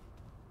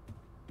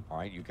 All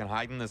right, you can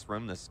hide in this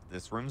room. This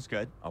room's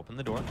good. Open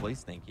the door,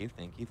 please. Thank you.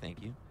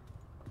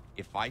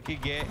 If I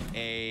could get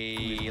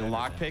a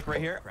lockpick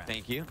right here.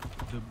 Thank you.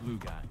 The blue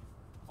guy.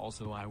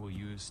 Also, I will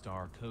use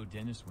star code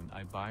Dennis when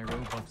I buy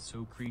Robux.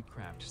 So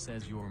Creekcraft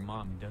says your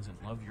mom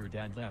doesn't love your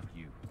dad left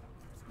you.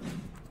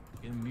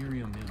 In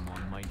Miriam M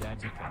on my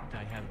dad's account.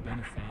 I have been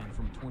a fan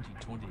from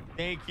 2020.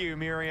 Thank you,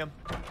 Miriam.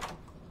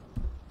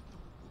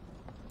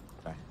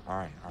 Okay. All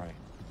right.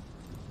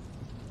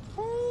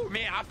 Ooh,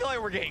 man, I feel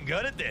like we're getting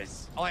good at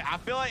this. Like I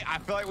feel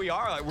like we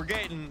are. Like we're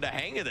getting the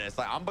hang of this.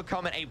 Like I'm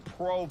becoming a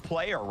pro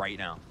player right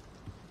now.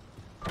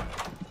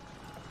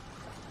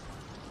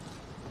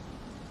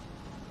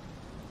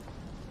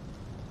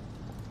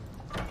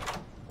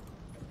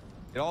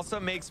 It also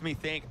makes me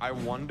think, I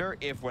wonder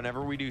if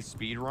whenever we do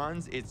speed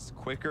runs, it's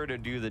quicker to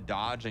do the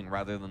dodging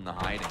rather than the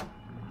hiding.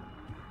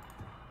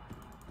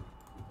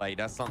 Like,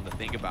 that's something to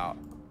think about.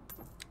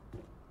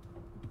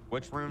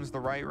 Which room's the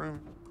right room?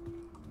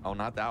 Oh,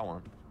 not that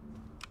one.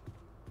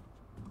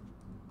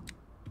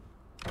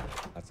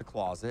 That's a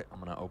closet. I'm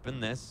gonna open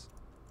this.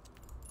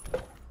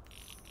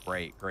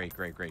 Great.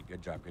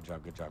 Good job.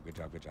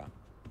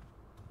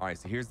 All right,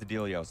 so here's the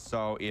dealio.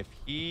 So if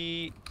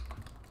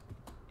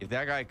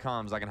that guy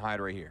comes, I can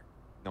hide right here.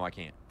 No, I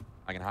can't.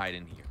 I can hide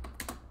in here.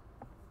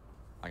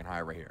 I can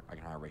hide right here.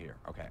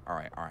 Okay. All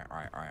right.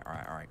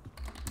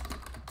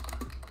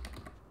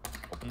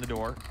 Open the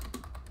door.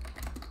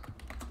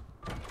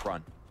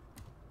 Run.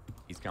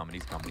 He's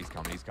coming.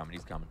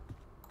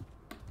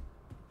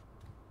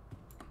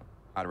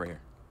 Hide right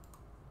here.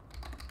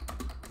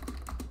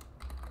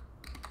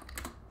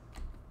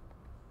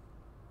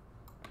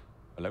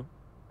 Hello?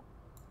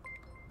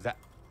 Is that?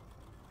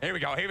 Here we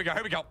go. Here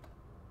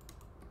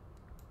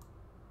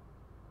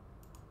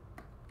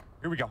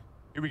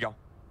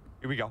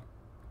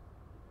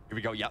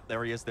we go. Yep,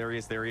 there he is.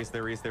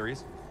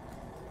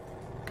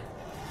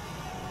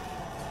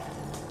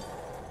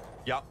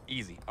 Yep,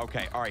 easy.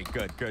 Okay, all right,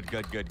 good.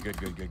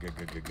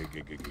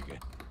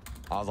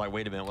 I was like,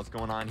 wait a minute, what's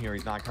going on here?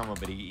 He's not coming,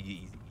 but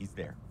he's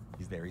there.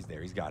 He's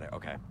got it.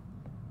 Okay.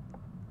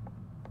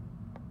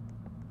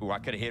 Ooh, I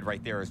could have hid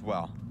right there as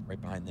well.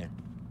 Right behind there.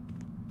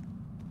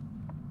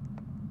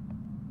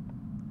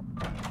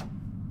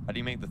 How do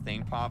you make the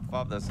thing pop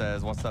up that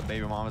says, "What's up,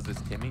 baby mama? Is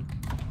this Timmy?"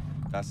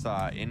 That's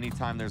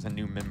anytime there's a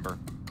new member,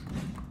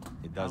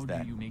 it does that.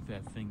 How do you make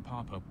that thing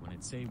pop up when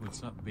it say,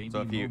 "What's up, baby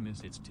So if you- mama?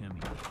 It's Timmy"?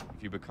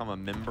 If you become a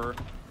member,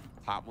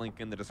 top link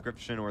in the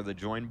description or the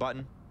join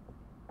button,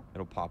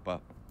 it'll pop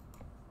up.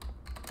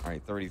 All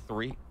right,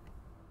 33.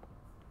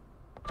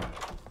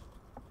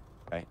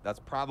 Okay, that's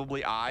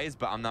probably eyes,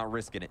 but I'm not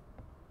risking it.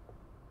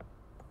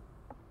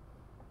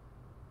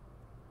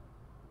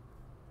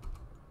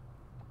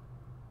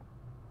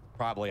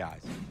 Probably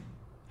eyes.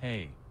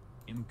 Hey,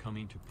 I'm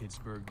coming to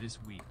Pittsburgh this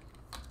week.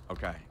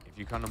 Okay, if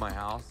you come to my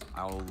house,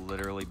 I will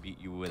literally beat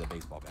you with a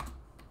baseball bat.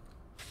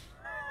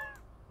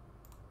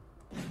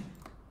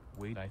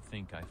 Wait, I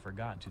think I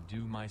forgot to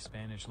do my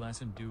Spanish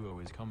lesson. Duo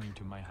is coming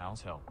to my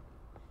house. Help.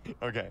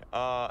 Okay,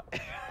 oh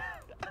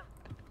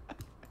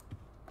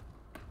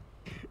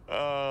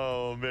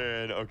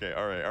man. Okay,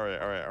 all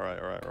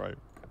right.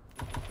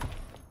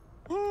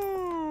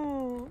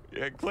 Woo!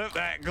 Yeah, clip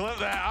that.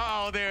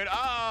 Oh, dude.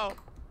 Oh.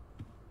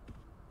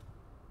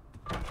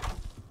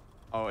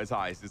 Oh, it's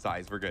eyes.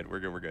 We're good.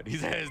 He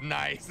says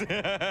nice.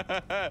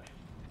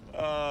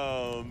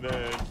 Oh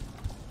man.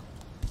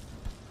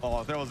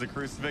 Oh, if there was a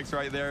crucifix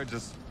right there,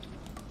 just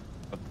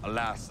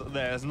alas,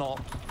 there's not.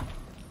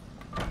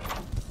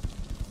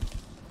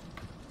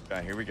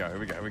 Okay, here we go.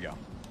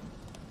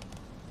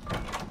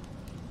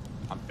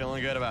 I'm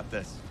feeling good about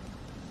this.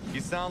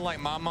 You sound like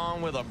my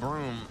mom with a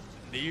broom.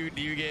 Do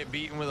you get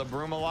beaten with a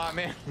broom a lot,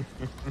 man?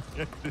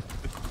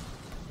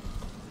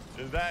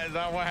 Is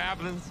that what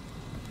happens?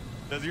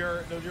 Does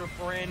your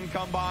friend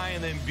come by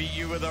and then beat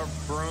you with a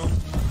broom?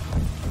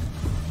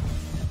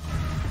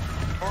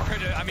 Or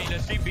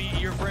does she beat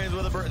your friends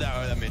with a broom?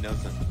 That made no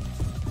sense.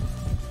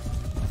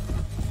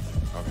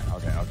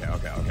 Okay.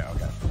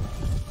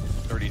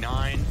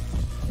 39.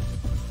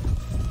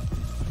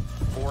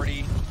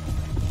 40.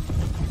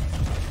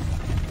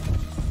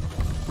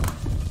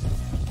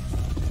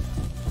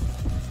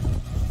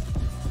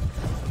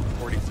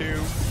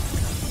 42.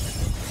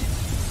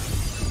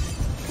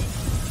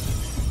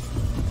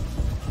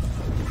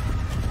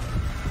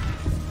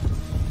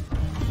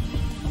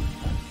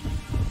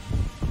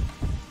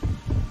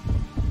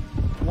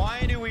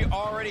 Why do we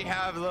already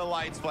have the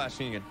lights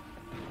flashing again?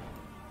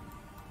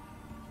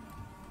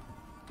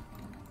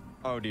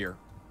 Oh dear.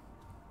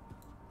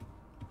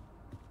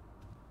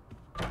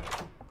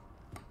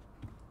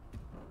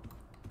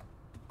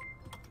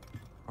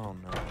 Oh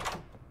no.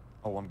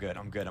 Oh, I'm good.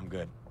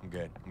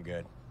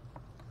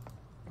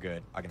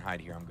 I can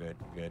hide here. I'm good.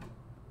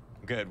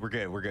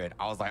 We're good.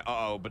 I was like,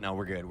 uh-oh, but no,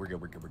 we're good. You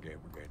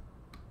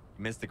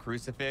missed the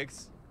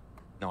crucifix?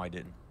 No, I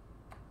didn't.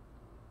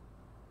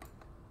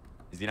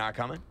 Is he not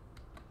coming?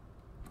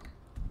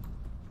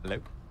 Hello?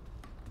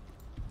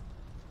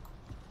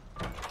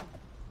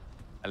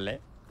 Hello?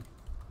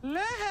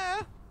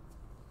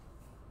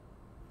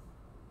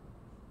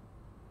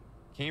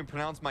 Can you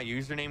pronounce my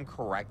username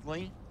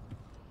correctly?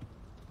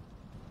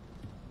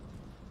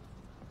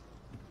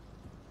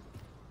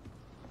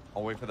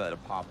 I'll wait for that to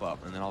pop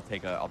up, and then I'll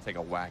take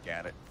a whack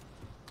at it.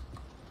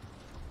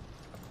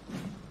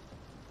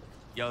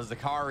 Yo,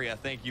 Zakaria,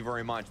 thank you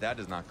very much. That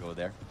does not go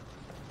there.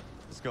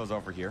 This goes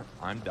over here.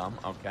 I'm dumb.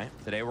 Okay.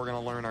 Today we're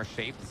gonna learn our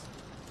shapes.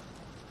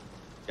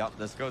 Yep,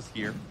 this goes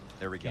here.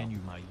 There we go. Can you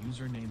my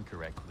username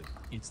correctly?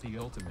 It's the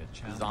ultimate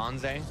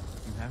challenge. Zanze.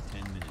 You have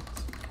 10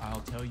 minutes.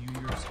 I'll tell you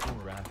your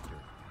score after.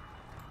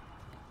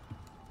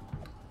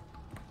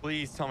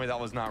 Please tell me that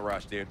was not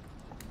Rush, dude.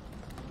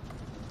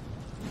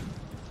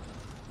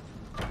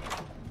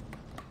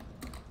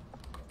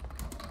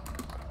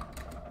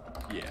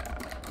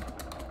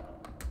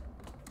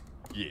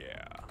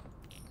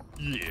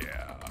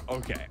 Yeah.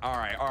 Okay. All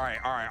right.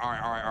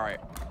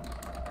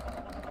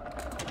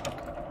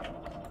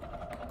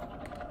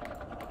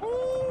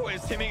 Ooh,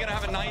 is Timmy gonna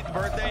have a 9th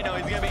birthday? No,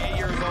 he's gonna be 8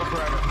 years old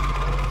forever.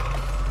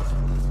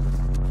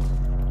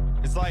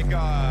 It's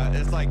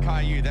like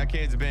Caillou. That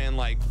kid's been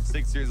like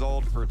 6 years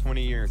old for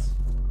 20 years.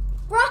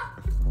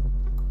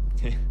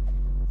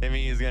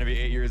 Timmy is gonna be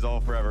 8 years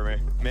old forever,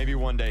 man. Maybe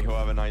one day he'll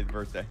have a 9th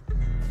birthday.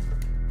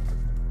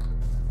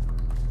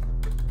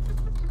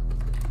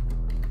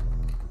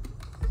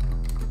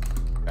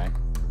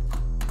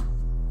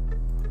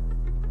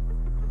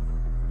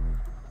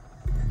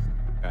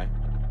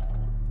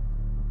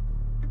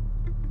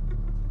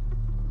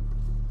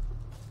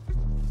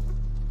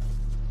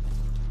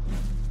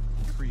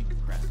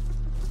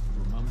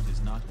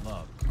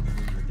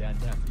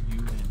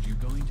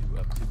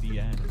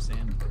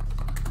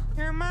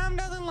 Your mom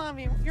doesn't love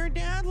you. Your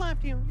dad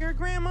left you. Your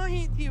grandma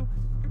hates you.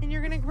 And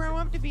you're gonna grow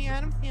up to be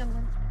Adam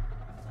Sandler.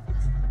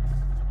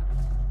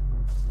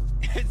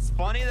 It's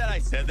funny that I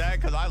said that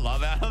because I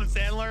love Adam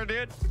Sandler,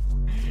 dude.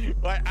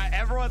 Like,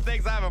 everyone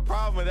thinks I have a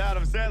problem with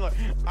Adam Sandler.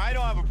 I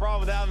don't have a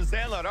problem with Adam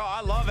Sandler. No,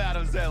 I love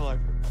Adam Sandler.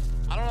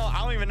 I don't know.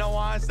 I don't even know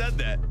why I said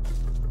that.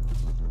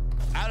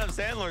 Adam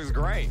Sandler is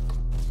great.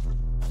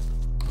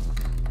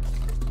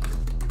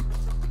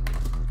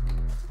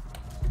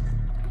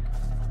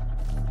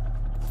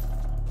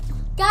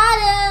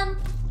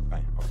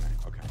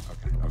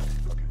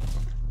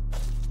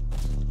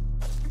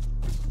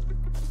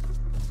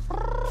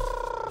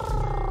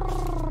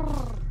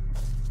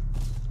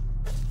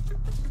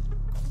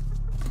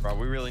 Bro,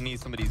 we really need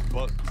some of these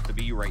books to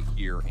be right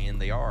here, and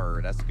they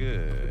are. That's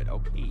good.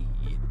 Okay.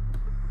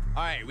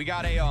 All right, we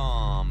got a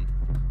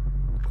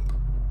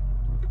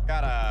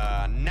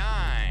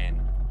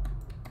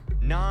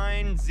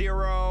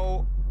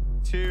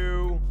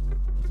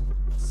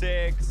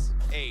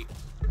 90268.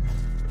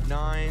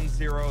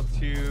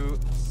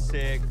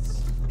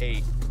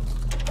 90268.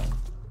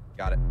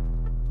 Got it.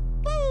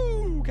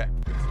 Woo! Okay.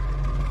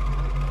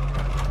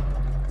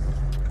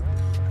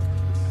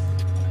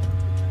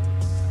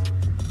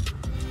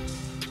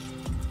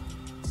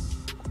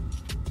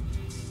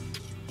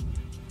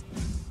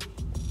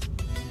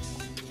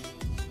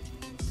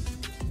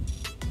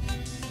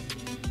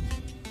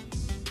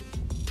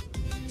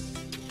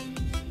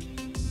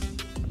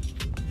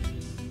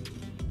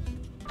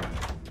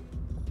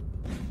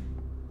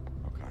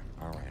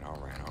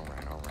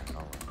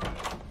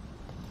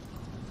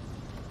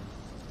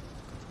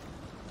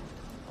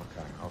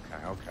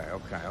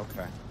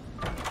 Okay.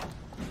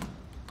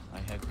 I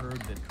have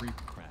heard that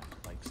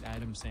Creepcraft likes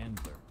Adam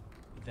Sandler.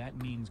 That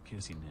means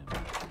kissing him.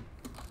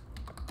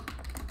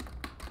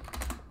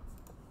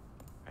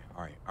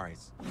 All right.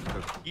 So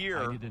here.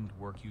 I didn't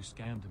work. You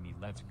scammed me.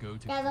 Let's go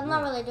to. Guys, I'm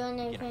not really doing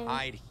We anything. can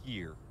hide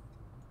here.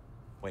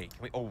 Wait,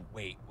 can we? Oh,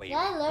 wait. Yeah,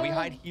 I Can we literally-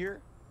 hide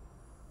here?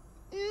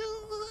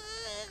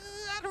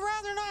 I'd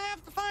rather not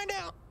have to find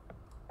out.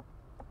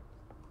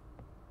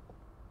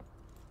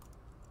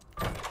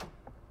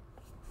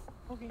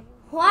 Okay.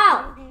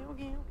 Wow.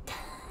 Okay.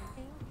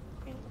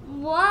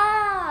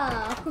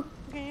 Wow.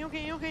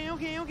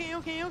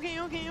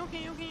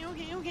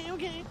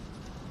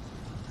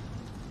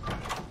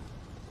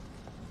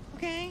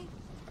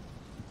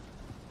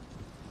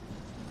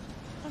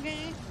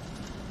 Okay.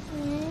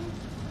 Mm.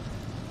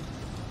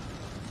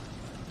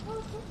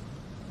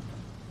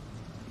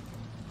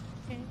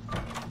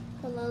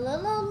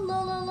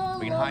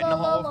 We can hide in the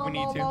hole if we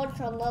need to. Hole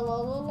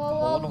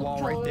in the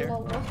wall right there.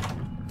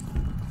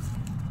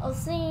 I was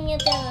singing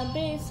it in a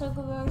big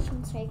circle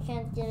version, so I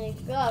can't get it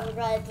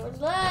copyright for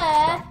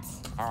that.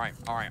 All right.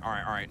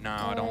 No,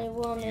 I don't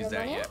want use the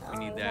that money. yet. We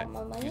need I that.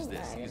 want my money. Use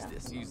this. No,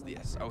 Use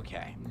this.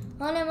 Okay.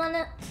 Money.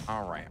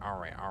 All right.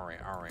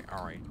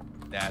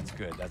 That's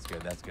good.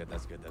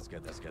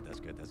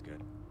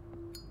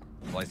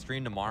 Will I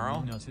stream tomorrow?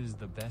 Among Us is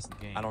the best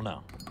game. I don't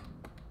know.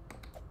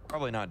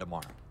 Probably not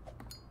tomorrow.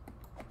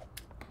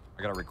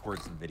 I gotta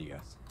record some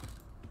videos.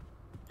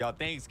 Yo,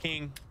 thanks,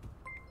 King.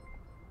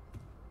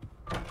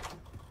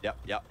 Yep.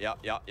 Can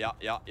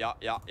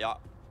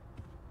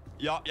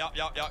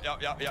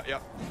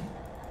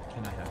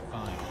I have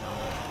 $5?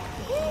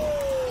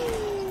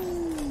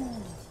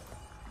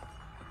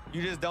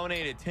 You just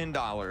donated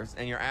 $10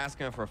 and you're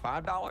asking for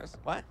 $5?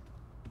 What?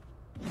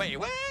 Wait,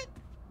 what?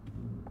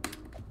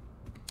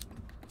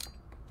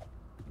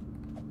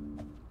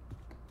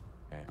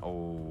 Okay.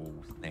 Oh,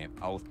 snap.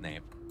 Oh,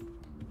 snap.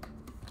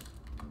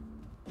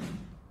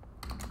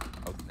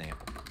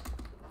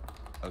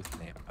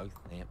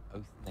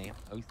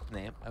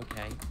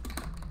 Okay.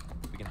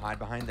 We can hide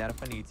behind that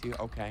if I need to.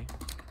 Okay.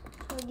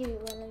 I'll give you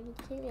one of the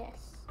two, yes.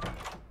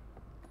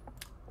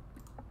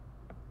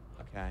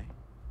 Okay.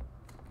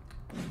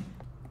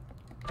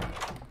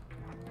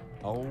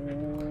 Oh,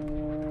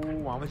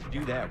 why would you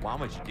do that?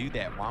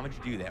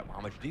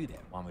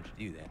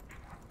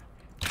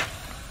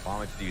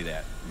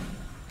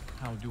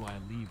 How do I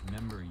leave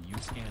member? You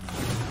scan me.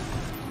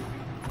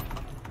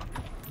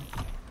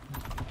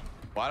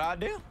 What'd I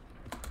do?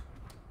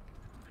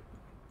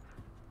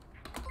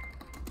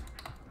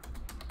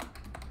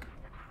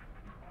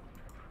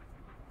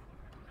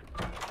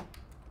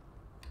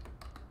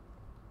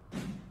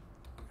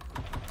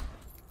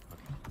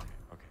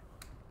 Okay.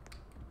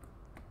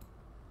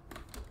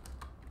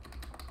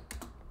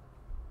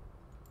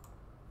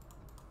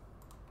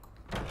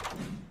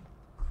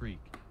 Creek.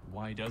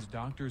 Why does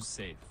doctors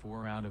say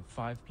 4 out of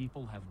 5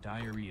 people have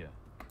diarrhea?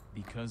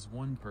 Because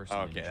one person.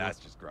 Okay, that's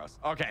just gross.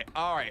 Okay,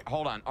 all right,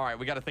 hold on. All right,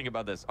 we got to think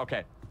about this.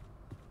 Okay.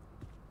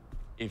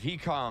 If he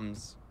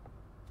comes,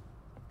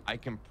 I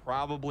can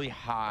probably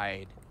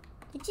hide.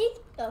 Did you?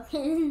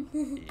 Okay.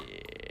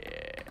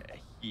 Yeah,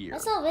 here. I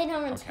saw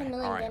 810 Okay.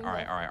 million. All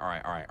right.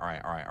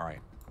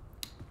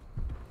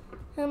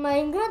 And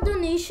I got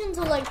donations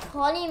of like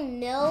 20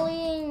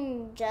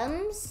 million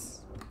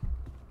gems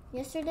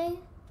yesterday.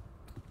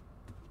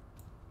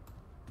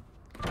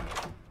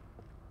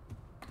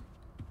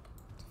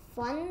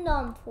 Fund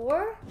on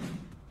poor?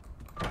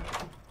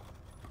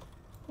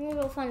 I'm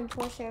gonna go find a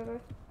poor server.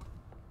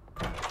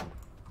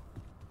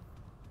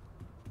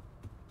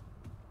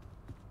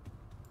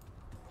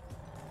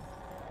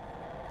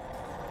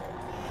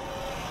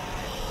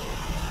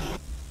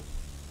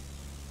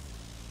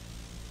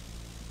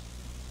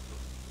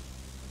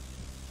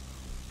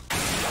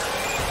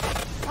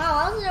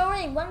 Wow, I was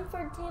already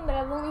 114, but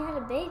I've only had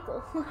a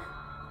bagel.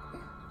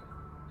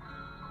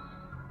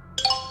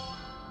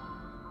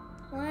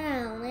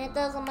 Wow, that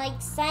doesn't make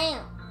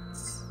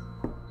sense.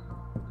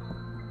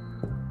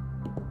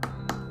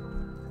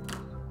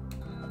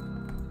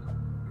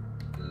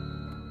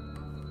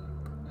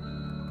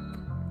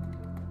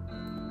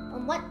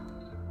 What?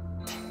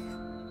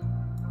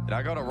 Did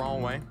I go the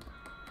wrong way?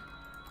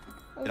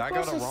 Of Did I go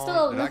course the it's wrong?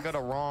 still Did I go the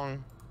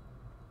wrong?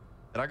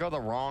 Did I go the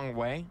wrong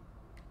way?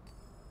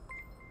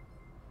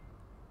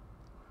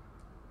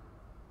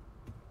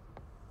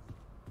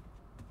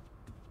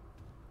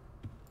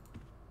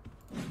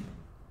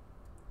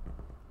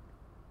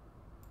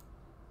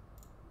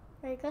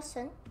 Very good,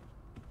 son.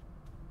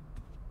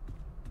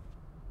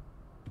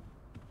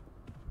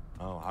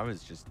 Oh, I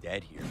was just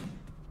dead here.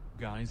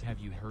 Guys, have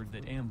you heard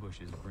that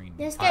ambushes bring?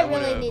 This guy really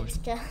would've- needs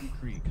to.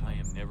 Creek, I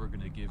am never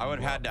gonna give I you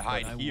would've had up, to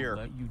hide but here. I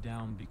will let you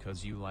down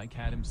because you like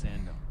Adam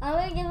Sandler. I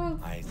would give him.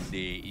 I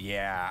see.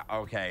 Yeah.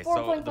 Okay. So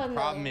 4.5 the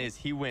problem million. is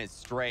he went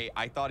straight.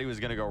 I thought he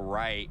was gonna go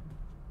right.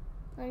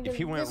 I'd If give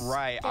he went this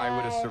right, I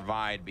would have guy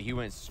survived. But he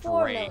went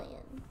 4 straight.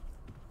 million.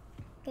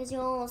 Because you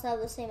almost have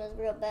the same as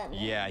real Batman.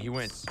 Yeah, he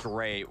went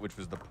straight, which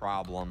was the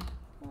problem.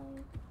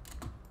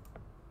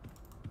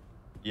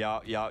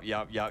 Yup.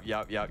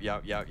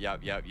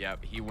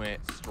 He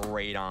went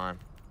straight on.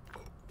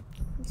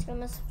 It's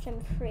gonna set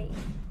him free.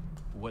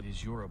 What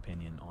is your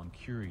opinion on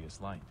Curious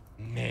Light?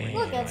 Man.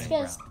 Look, it's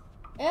just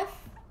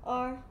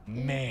FR.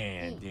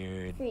 Man,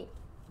 dude. Free.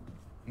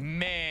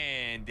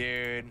 Man,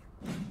 dude.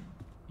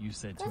 You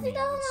said to Because me he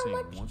I would doesn't say,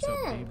 have much "What's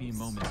up, baby?" chance.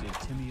 Moments if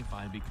Timmy, if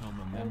I become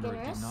a member,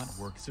 it did not Goodness.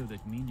 work, so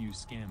that mean you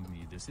scammed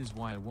me. This is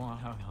why ha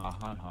ha ha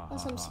ha ha On ha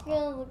some ha.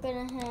 skill, we're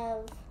gonna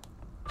have.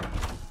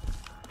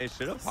 It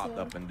should have popped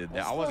So, up and did that.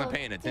 let's I wasn't go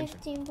paying attention.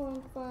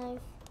 15.5.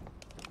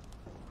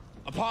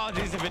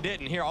 Apologies if it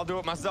didn't. Here, I'll do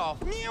it myself.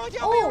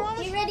 Oh,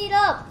 he readied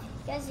up.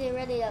 Guys, he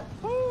readied up.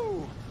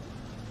 Woo.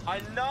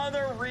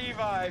 Another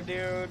revive,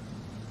 dude.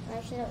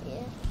 Actually, not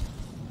yet.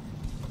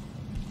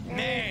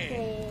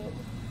 Man.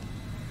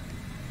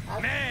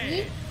 Okay.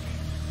 Man.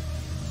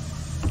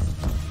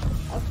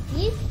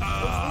 Alfie? Alfie? Is this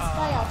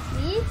guy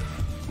Alfie?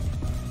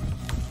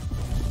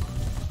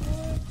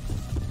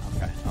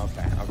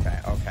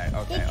 Okay.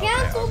 He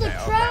canceled the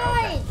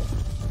pride!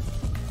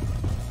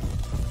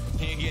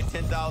 Can you get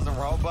 10,000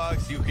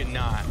 Robux? You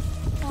cannot.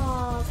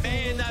 Oh,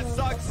 Man, that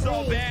sucks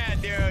so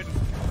bad, dude.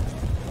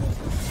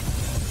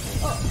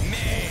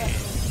 Man.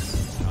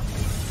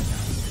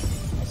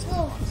 Let's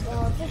go.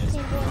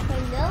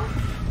 15.5 mil.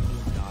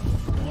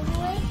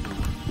 Giveaway.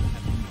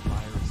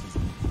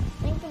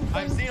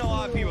 I've seen a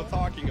lot of people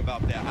talking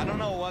about that. I don't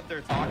know what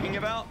they're talking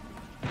about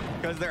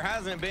because there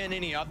hasn't been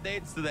any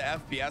updates to the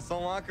FPS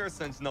unlocker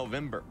since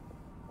November.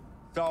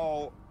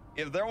 So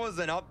if there was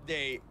an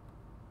update,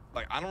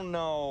 like, I don't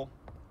know.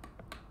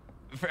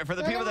 For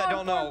the people that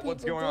don't know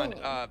what's going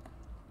on,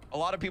 a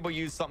lot of people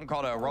use something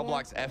called a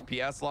Roblox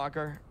FPS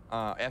locker,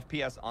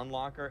 FPS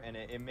unlocker, and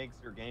it makes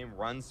your game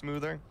run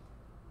smoother.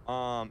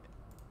 But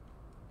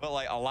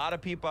like a lot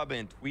of people have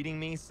been tweeting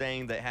me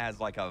saying that it has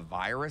like a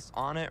virus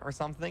on it or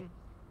something.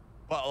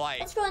 But like,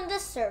 Let's go in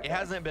this server. it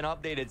hasn't been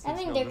updated since I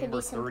think there could November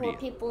be some 30th. poor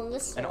people in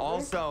this server. And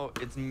also,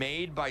 it's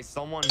made by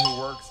someone who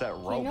works at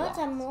Roblox. You know what?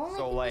 I'm only so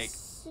gonna like,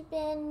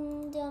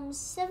 spend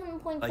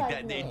 7.5 like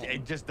that, million.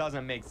 it just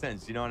doesn't make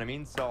sense. You know what I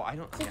mean? So I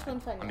don't.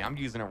 6.5 I mean, I'm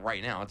using it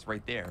right now. It's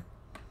right there.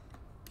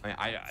 I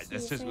mean,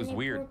 this just was Poor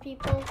weird.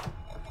 people.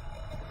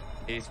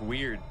 It's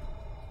weird.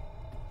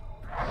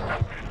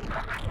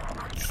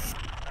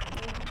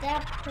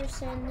 That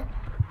person.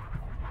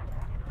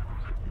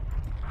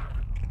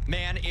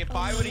 Man, if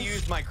I would have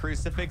used my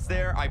crucifix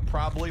there, I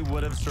probably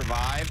would have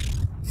survived,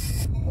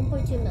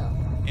 1.2 mil.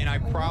 and I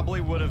probably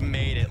would have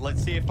made it.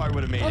 Let's see if I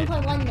would have made it.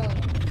 1.1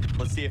 million.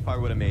 Let's see if I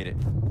would have made it.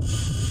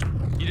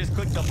 You just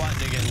click the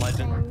button again,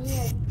 legend.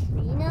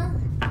 Greener.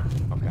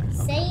 Okay.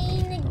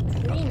 Sane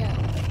Greener.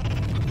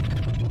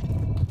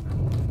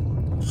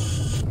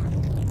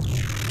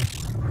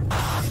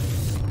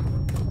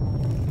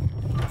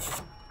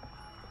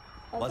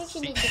 I Let's think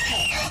you see. need to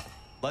pay.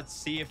 Let's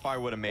see if I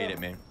would have made it,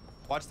 man.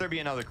 Watch there be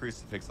another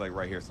crucifix like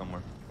right here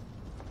somewhere.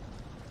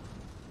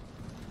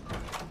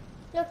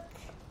 Look.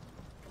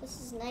 This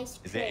is nice.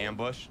 Is it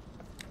ambush?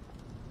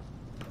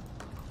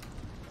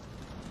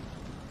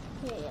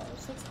 Yeah,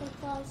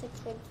 6.5,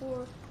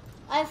 6.4.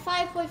 I have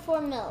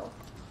 5.4 mil.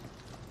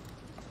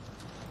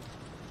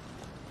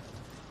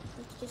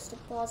 Let's just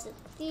deposit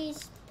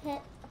these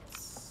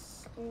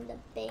pets in the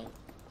bank.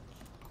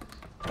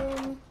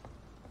 Boom.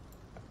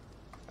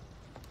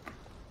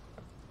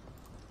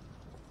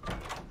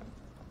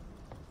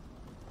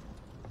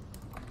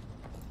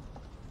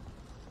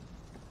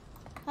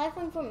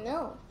 $5.4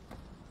 mil.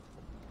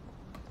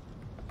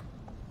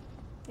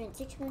 Wait,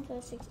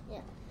 6.56, yeah.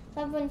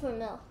 5.4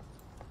 mil.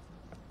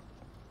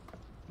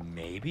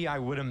 Maybe I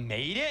would have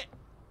made it.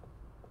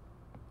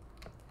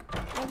 I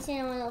haven't seen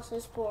anyone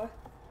else's score.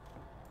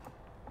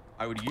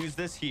 I would use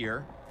this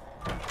here.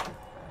 Nope.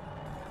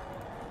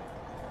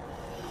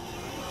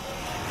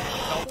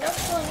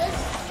 Let's go in this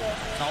server.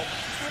 Nope.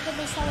 There could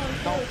be someone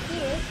Nope.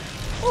 here.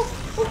 Oh,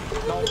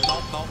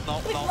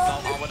 Nope.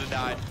 I would have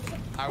died.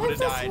 I would have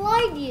Let's died.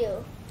 slide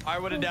you. I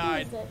would have Who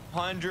died. is it?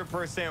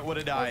 100% would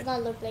have Does died.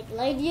 not look like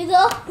light you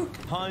though.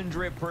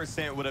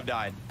 100% would have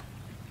died.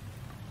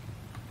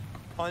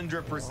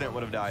 100%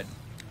 would have died.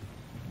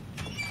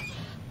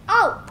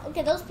 Oh,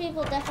 okay, those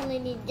people definitely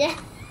need gas.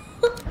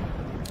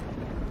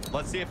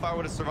 Let's see if I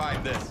would have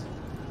survived this.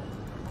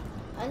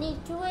 I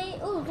need to wait.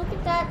 Oh, look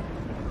at that.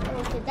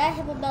 Okay, that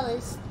Hippo Bell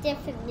is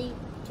definitely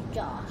to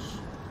Josh.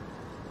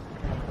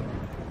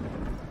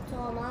 So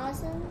I'm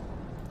awesome.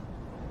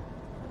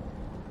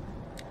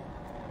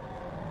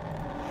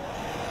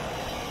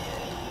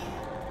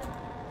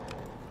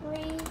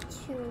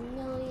 $2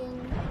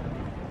 million.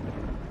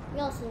 We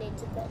also need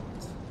to bet.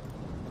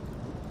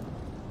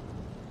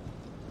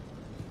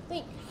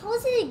 Wait, how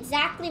is it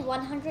exactly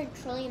 100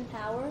 trillion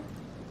power?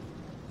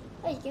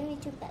 Wait, give me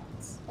 2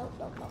 bets. No.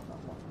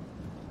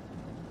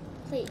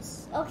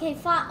 Please. Okay,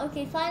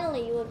 okay,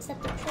 finally you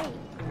accept the trade.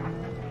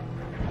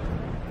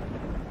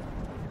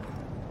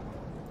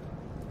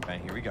 Okay,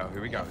 here we go. I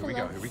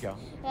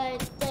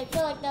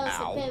feel like that was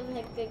Ow. a bit of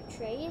a good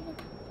trade.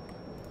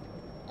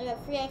 I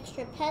got 3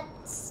 extra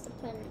pets to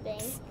put in the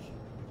bank.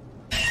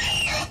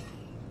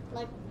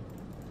 Like,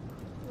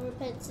 more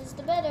pets is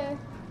the better.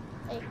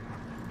 Hey,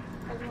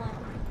 where's mine?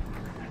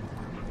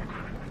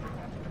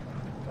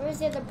 Where's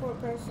the other poor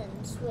person?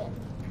 Swim.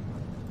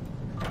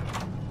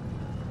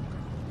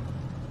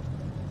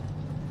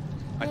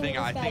 I think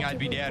I'd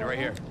be dead right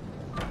here.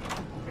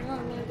 No,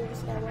 I'm gonna give this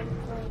guy 1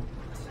 point.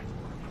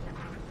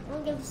 I'm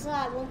gonna give this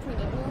guy 1.8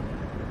 mil.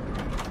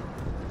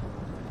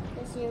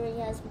 Guess he already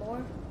has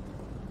more.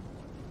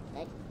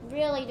 I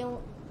really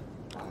don't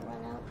want to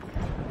run out.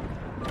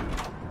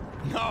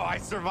 No, I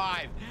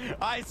survived.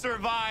 I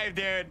survived,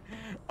 dude.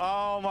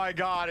 Oh my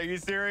God, are you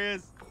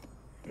serious?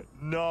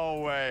 No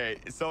way.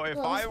 So if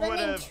Well, I would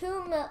have, if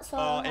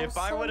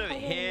I would have 790.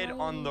 hid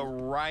on the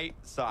right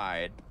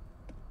side,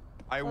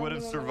 I would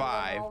have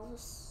survived.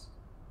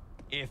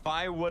 If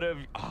I would have,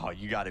 oh,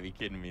 you gotta be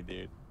kidding me,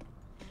 dude.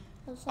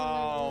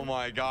 Oh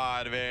my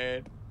God,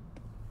 man.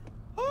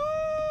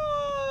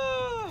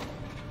 Ah.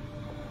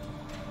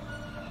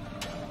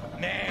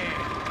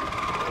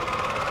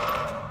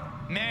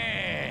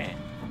 Man,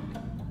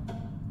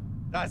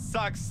 that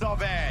sucks so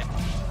bad.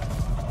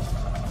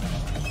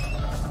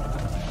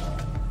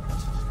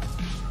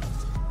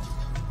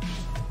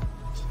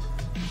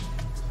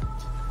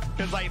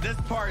 Cause like this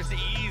part's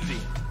easy.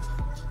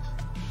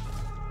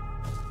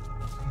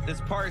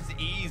 This part's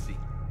easy.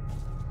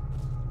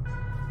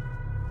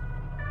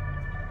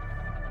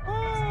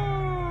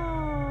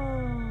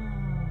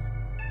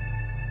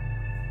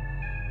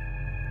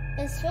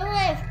 It's still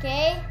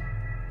AFK.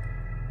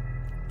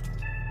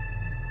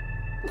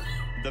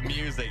 The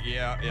music,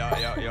 yeah.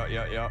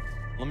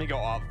 Let me go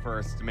up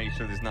first to make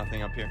sure there's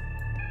nothing up here.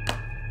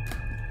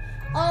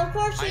 Oh, of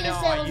course she I know, just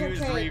I said it was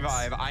used a trade.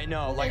 revive. I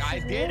know, Okay, like I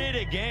she's did new? it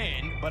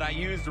again, but I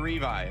used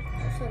revive.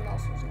 That's what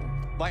else was new.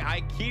 Like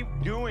I keep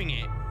doing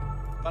it,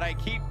 but I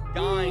keep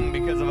dying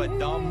because of a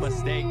dumb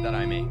mistake that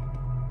I make.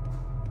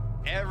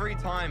 Every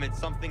time it's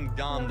something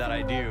dumb that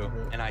I do,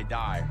 and I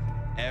die.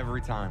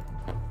 Every time.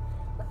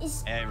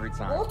 Is Every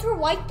time. Walter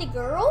White the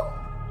girl?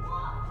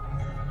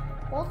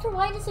 Walter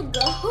White is a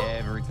girl?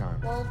 Every time.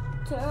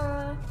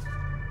 Walter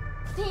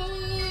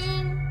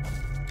Pink.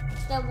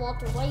 Instead of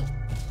Walter White.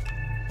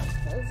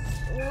 If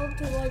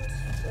Walter White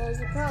was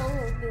a girl, it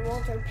would be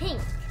Walter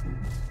Pink.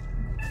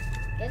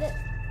 Get it?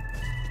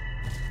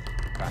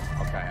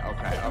 Okay.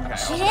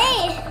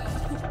 Hey!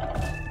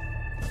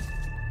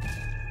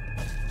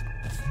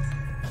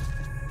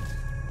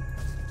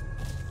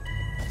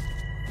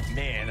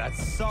 Man, that's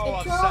so It's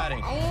all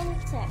upsetting. iron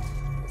tech.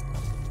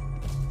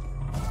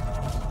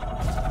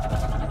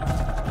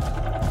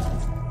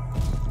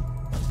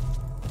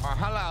 Oh,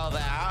 hello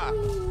there.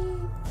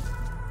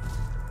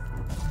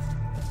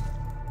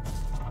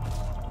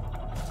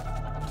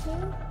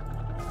 Two.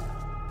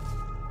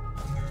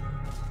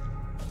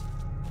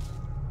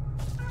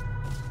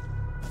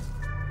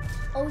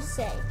 Oh,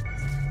 say.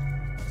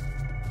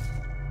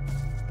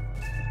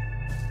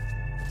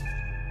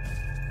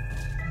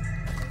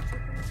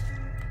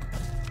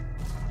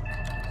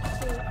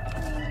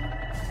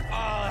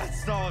 Oh,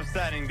 that's so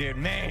upsetting, dude.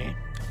 Man.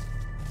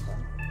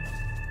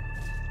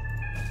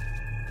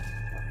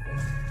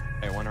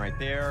 Okay, one right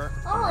there.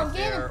 Oh, One I'm right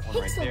getting there. a One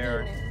right pixel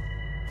there. demon.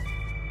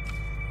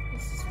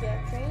 This is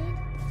fair trade.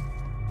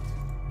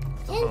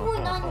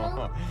 10.9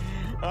 mil.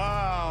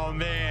 Oh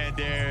man,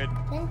 dude.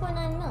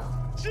 10.9 mil.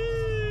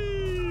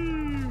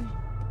 Jeez.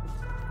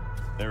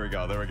 There we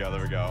go.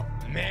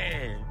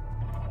 Man.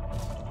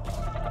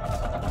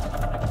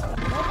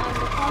 Nope, I'm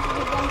the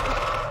positive one.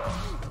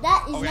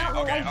 That is not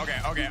what I...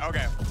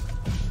 Okay.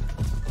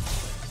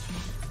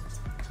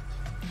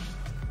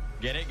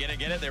 Get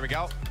it. There we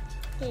go.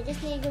 Okay,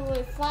 just need to give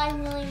away 5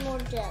 million more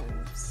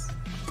gems.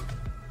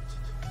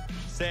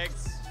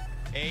 6,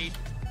 8,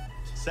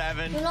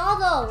 7,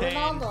 Ronaldo. 10.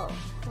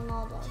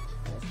 Ronaldo.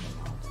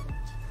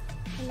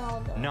 Where's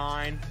Ronaldo?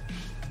 9.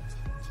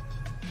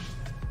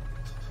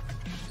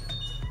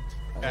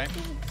 Okay.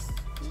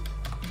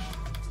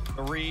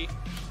 3,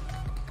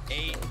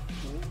 8,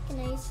 Can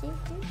I see?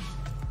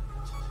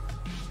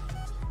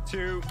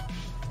 2,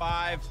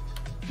 5,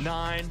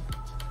 9.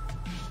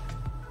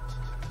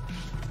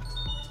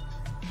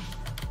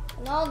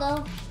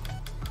 Ronaldo.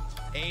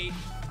 8,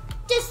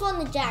 just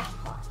won the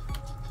jackpot.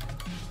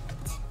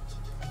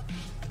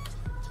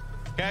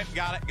 Okay,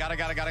 got it. Yo.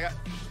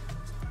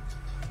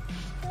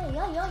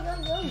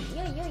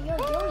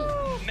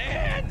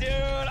 Man, dude.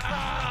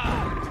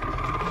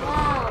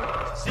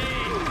 Wow.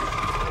 Jeez.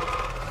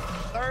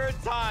 Third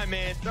time,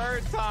 man.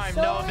 Third time.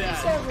 So No many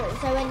death.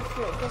 servers I went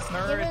through. Just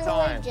Third giving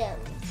time. away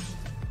gems.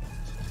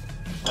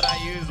 But I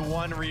used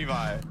one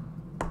revive. So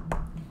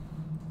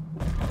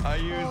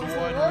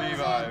what was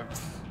revive. it?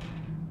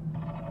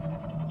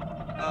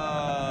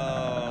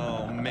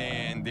 Oh,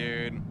 man,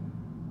 dude.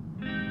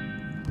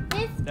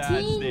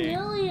 15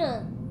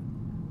 million.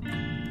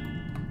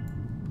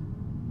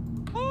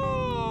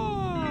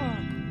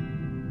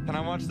 Can I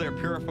watch their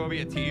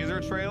Purophobia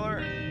teaser trailer?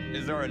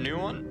 Is there a new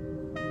one?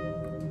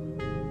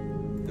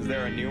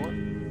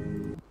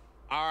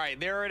 All right,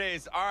 there it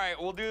is. All right,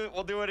 we'll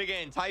do it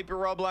again. Type your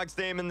Roblox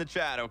name in the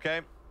chat,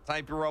 okay?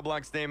 Type your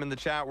Roblox name in the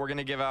chat. We're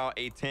gonna give out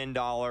a $10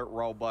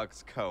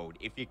 Robux code.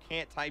 If you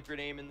can't type your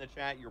name in the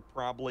chat, you're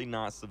probably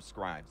not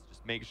subscribed.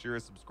 Just make sure you're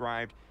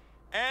subscribed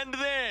and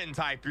then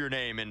type your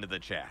name into the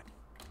chat.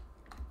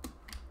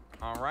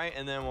 All right,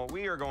 and then what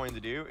we are going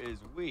to do is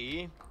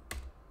we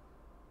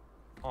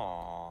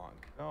are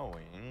going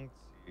to,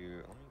 let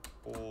me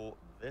pull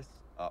this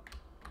up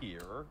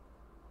here.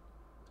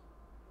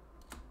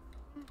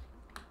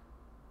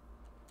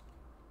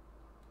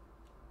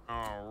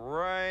 All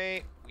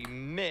right, we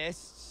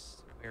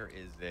missed, where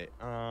is it?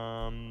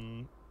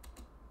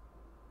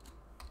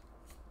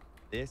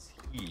 This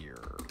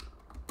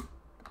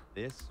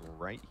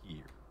right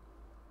here.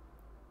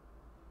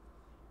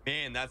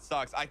 Man, that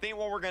sucks. I think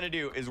what we're gonna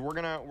do is we're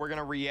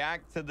gonna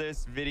react to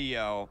this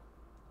video.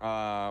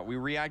 We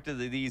reacted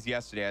to these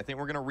yesterday. I think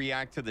we're gonna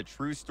react to the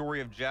true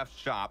story of Jeff's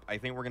shop. I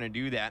think we're gonna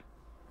do that.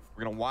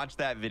 We're gonna watch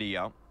that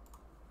video,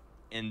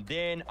 and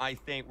then I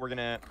think we're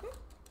gonna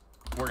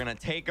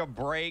take a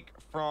break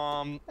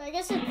from. I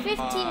guess it's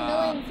 15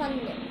 million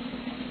funding.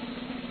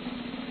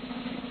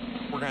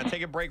 We're gonna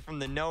take a break from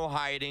the no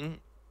hiding,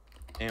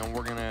 and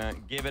we're gonna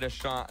give it a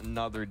shot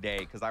another day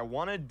because I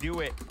want to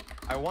do it.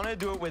 I want to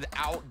do it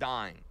without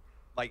dying.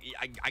 Like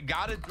I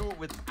gotta do it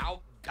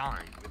without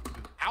dying.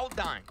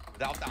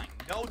 Without dying.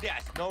 No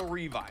deaths, no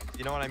revives.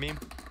 You know what I mean?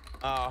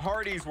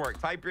 Hardy's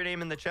work. Type your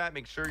name in the chat.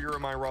 Make sure you're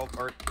in my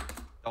or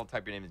don't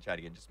type your name in the chat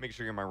again. Just make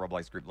sure you're in my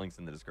Roblox group. Links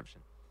in the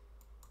description.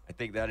 I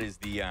think that is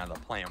the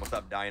plan. What's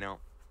up, Dino?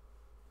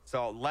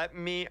 So let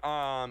me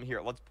here.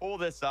 Let's pull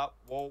this up.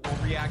 We'll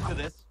react to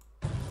this.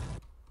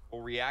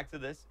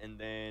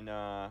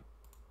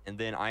 And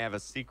then I have a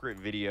secret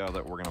video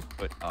that we're gonna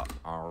put up.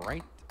 All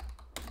right.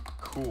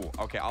 Cool.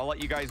 Okay, I'll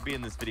let you guys be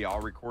in this video.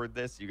 I'll record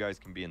this. You guys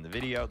can be in the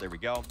video. There we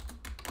go.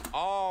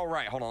 All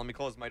right. Hold on. Let me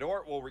close my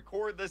door. We'll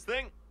record this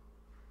thing.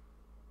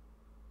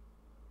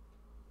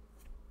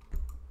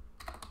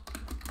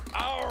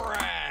 All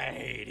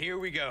right. Here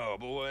we go,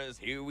 boys.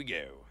 Here we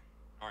go.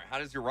 All right. How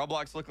does your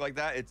Roblox look like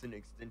that? It's an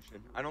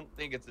extension. I don't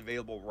think it's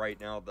available right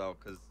now, though,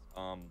 because,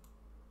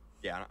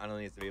 yeah, I don't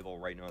think it's available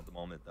right now at the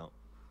moment, though.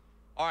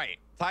 All right.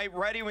 Type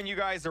ready when you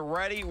guys are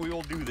ready. We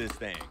will do this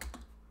thing.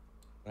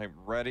 Type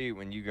ready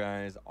when you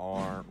guys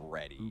are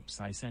ready.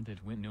 Oops, I sent it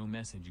with no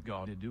message.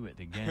 Gotta do it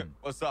again.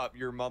 What's up,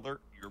 your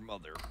mother?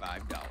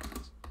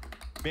 $5.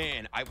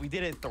 Man, we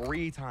did it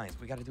 3 times.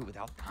 We got to do it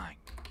without dying.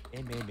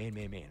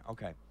 Man.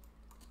 Okay.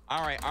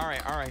 All right.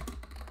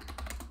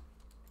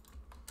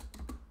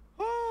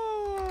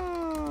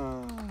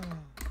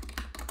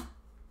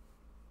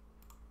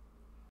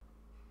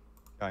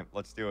 Okay,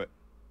 let's do it.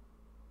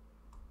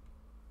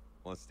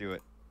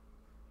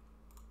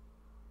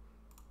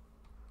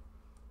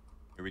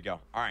 Here we go.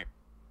 All right.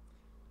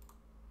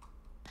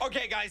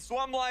 Okay, guys, so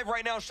I'm live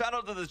right now. Shout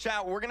out to the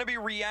chat. We're going to be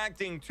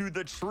reacting to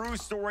the true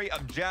story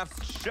of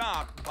Jeff's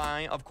shop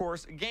by, of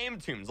course, Game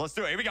Tunes. Let's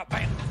do it. Here we go.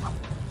 Bam.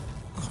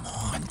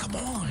 Come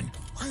on.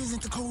 Why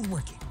isn't the code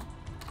working?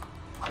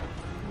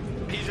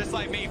 He's just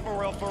like me, for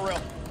real.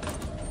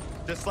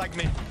 Just like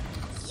me.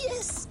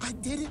 Yes, I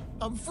did it.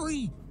 I'm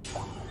free.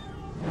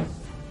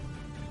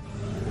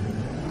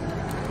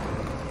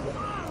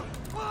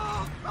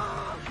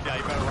 Yeah,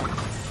 you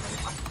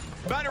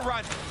better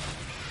run.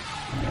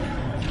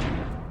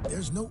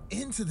 There's no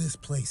end to this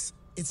place.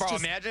 It's Bro,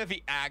 just imagine if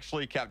he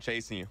actually kept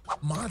chasing you.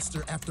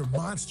 monster after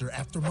monster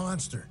after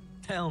monster.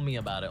 Tell me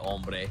about it,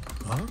 hombre.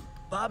 Huh?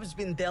 Bob's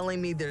been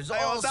telling me there's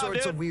Hey, all what's up,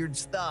 sorts dude? of weird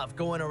stuff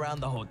going around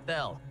the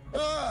hotel.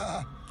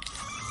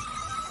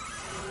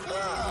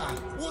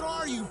 What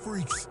are you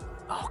freaks?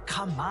 Oh,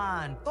 come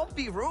on. Don't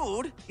be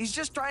rude. He's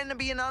just trying to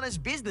be an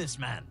honest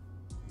businessman.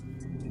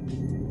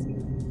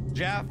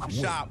 Jeff,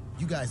 shop.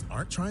 You guys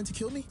aren't trying to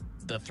kill me?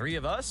 The 3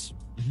 of us?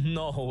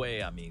 No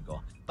way,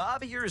 amigo.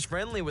 Bobby here is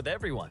friendly with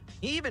everyone.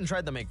 He even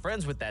tried to make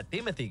friends with that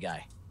Timothy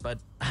guy. But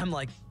I'm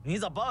like,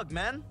 he's a bug,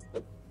 man.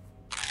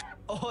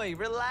 Oi,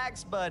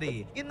 relax,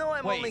 buddy. You know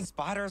I'm Wait, only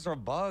spiders are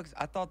bugs?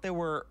 I thought they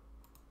were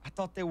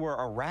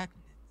arachnids.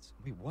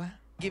 Wait, what?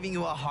 giving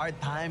you a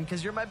hard time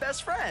because you're my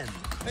best friend.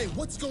 Hey,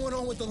 what's going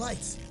on with the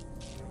lights?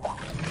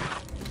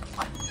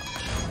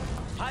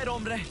 Hi,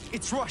 hombre.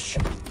 It's Rush.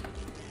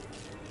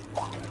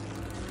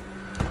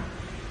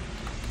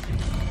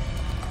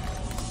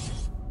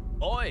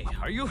 Oi,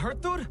 are you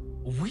hurt, dude?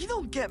 We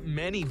don't get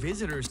many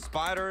visitors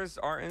Spiders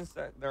are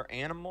insect. They're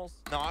animals.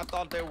 No, I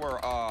thought they were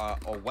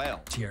a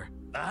whale. here.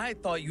 I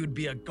thought you'd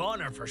be a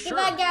goner for sure.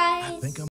 Goodbye, guys. I think I'm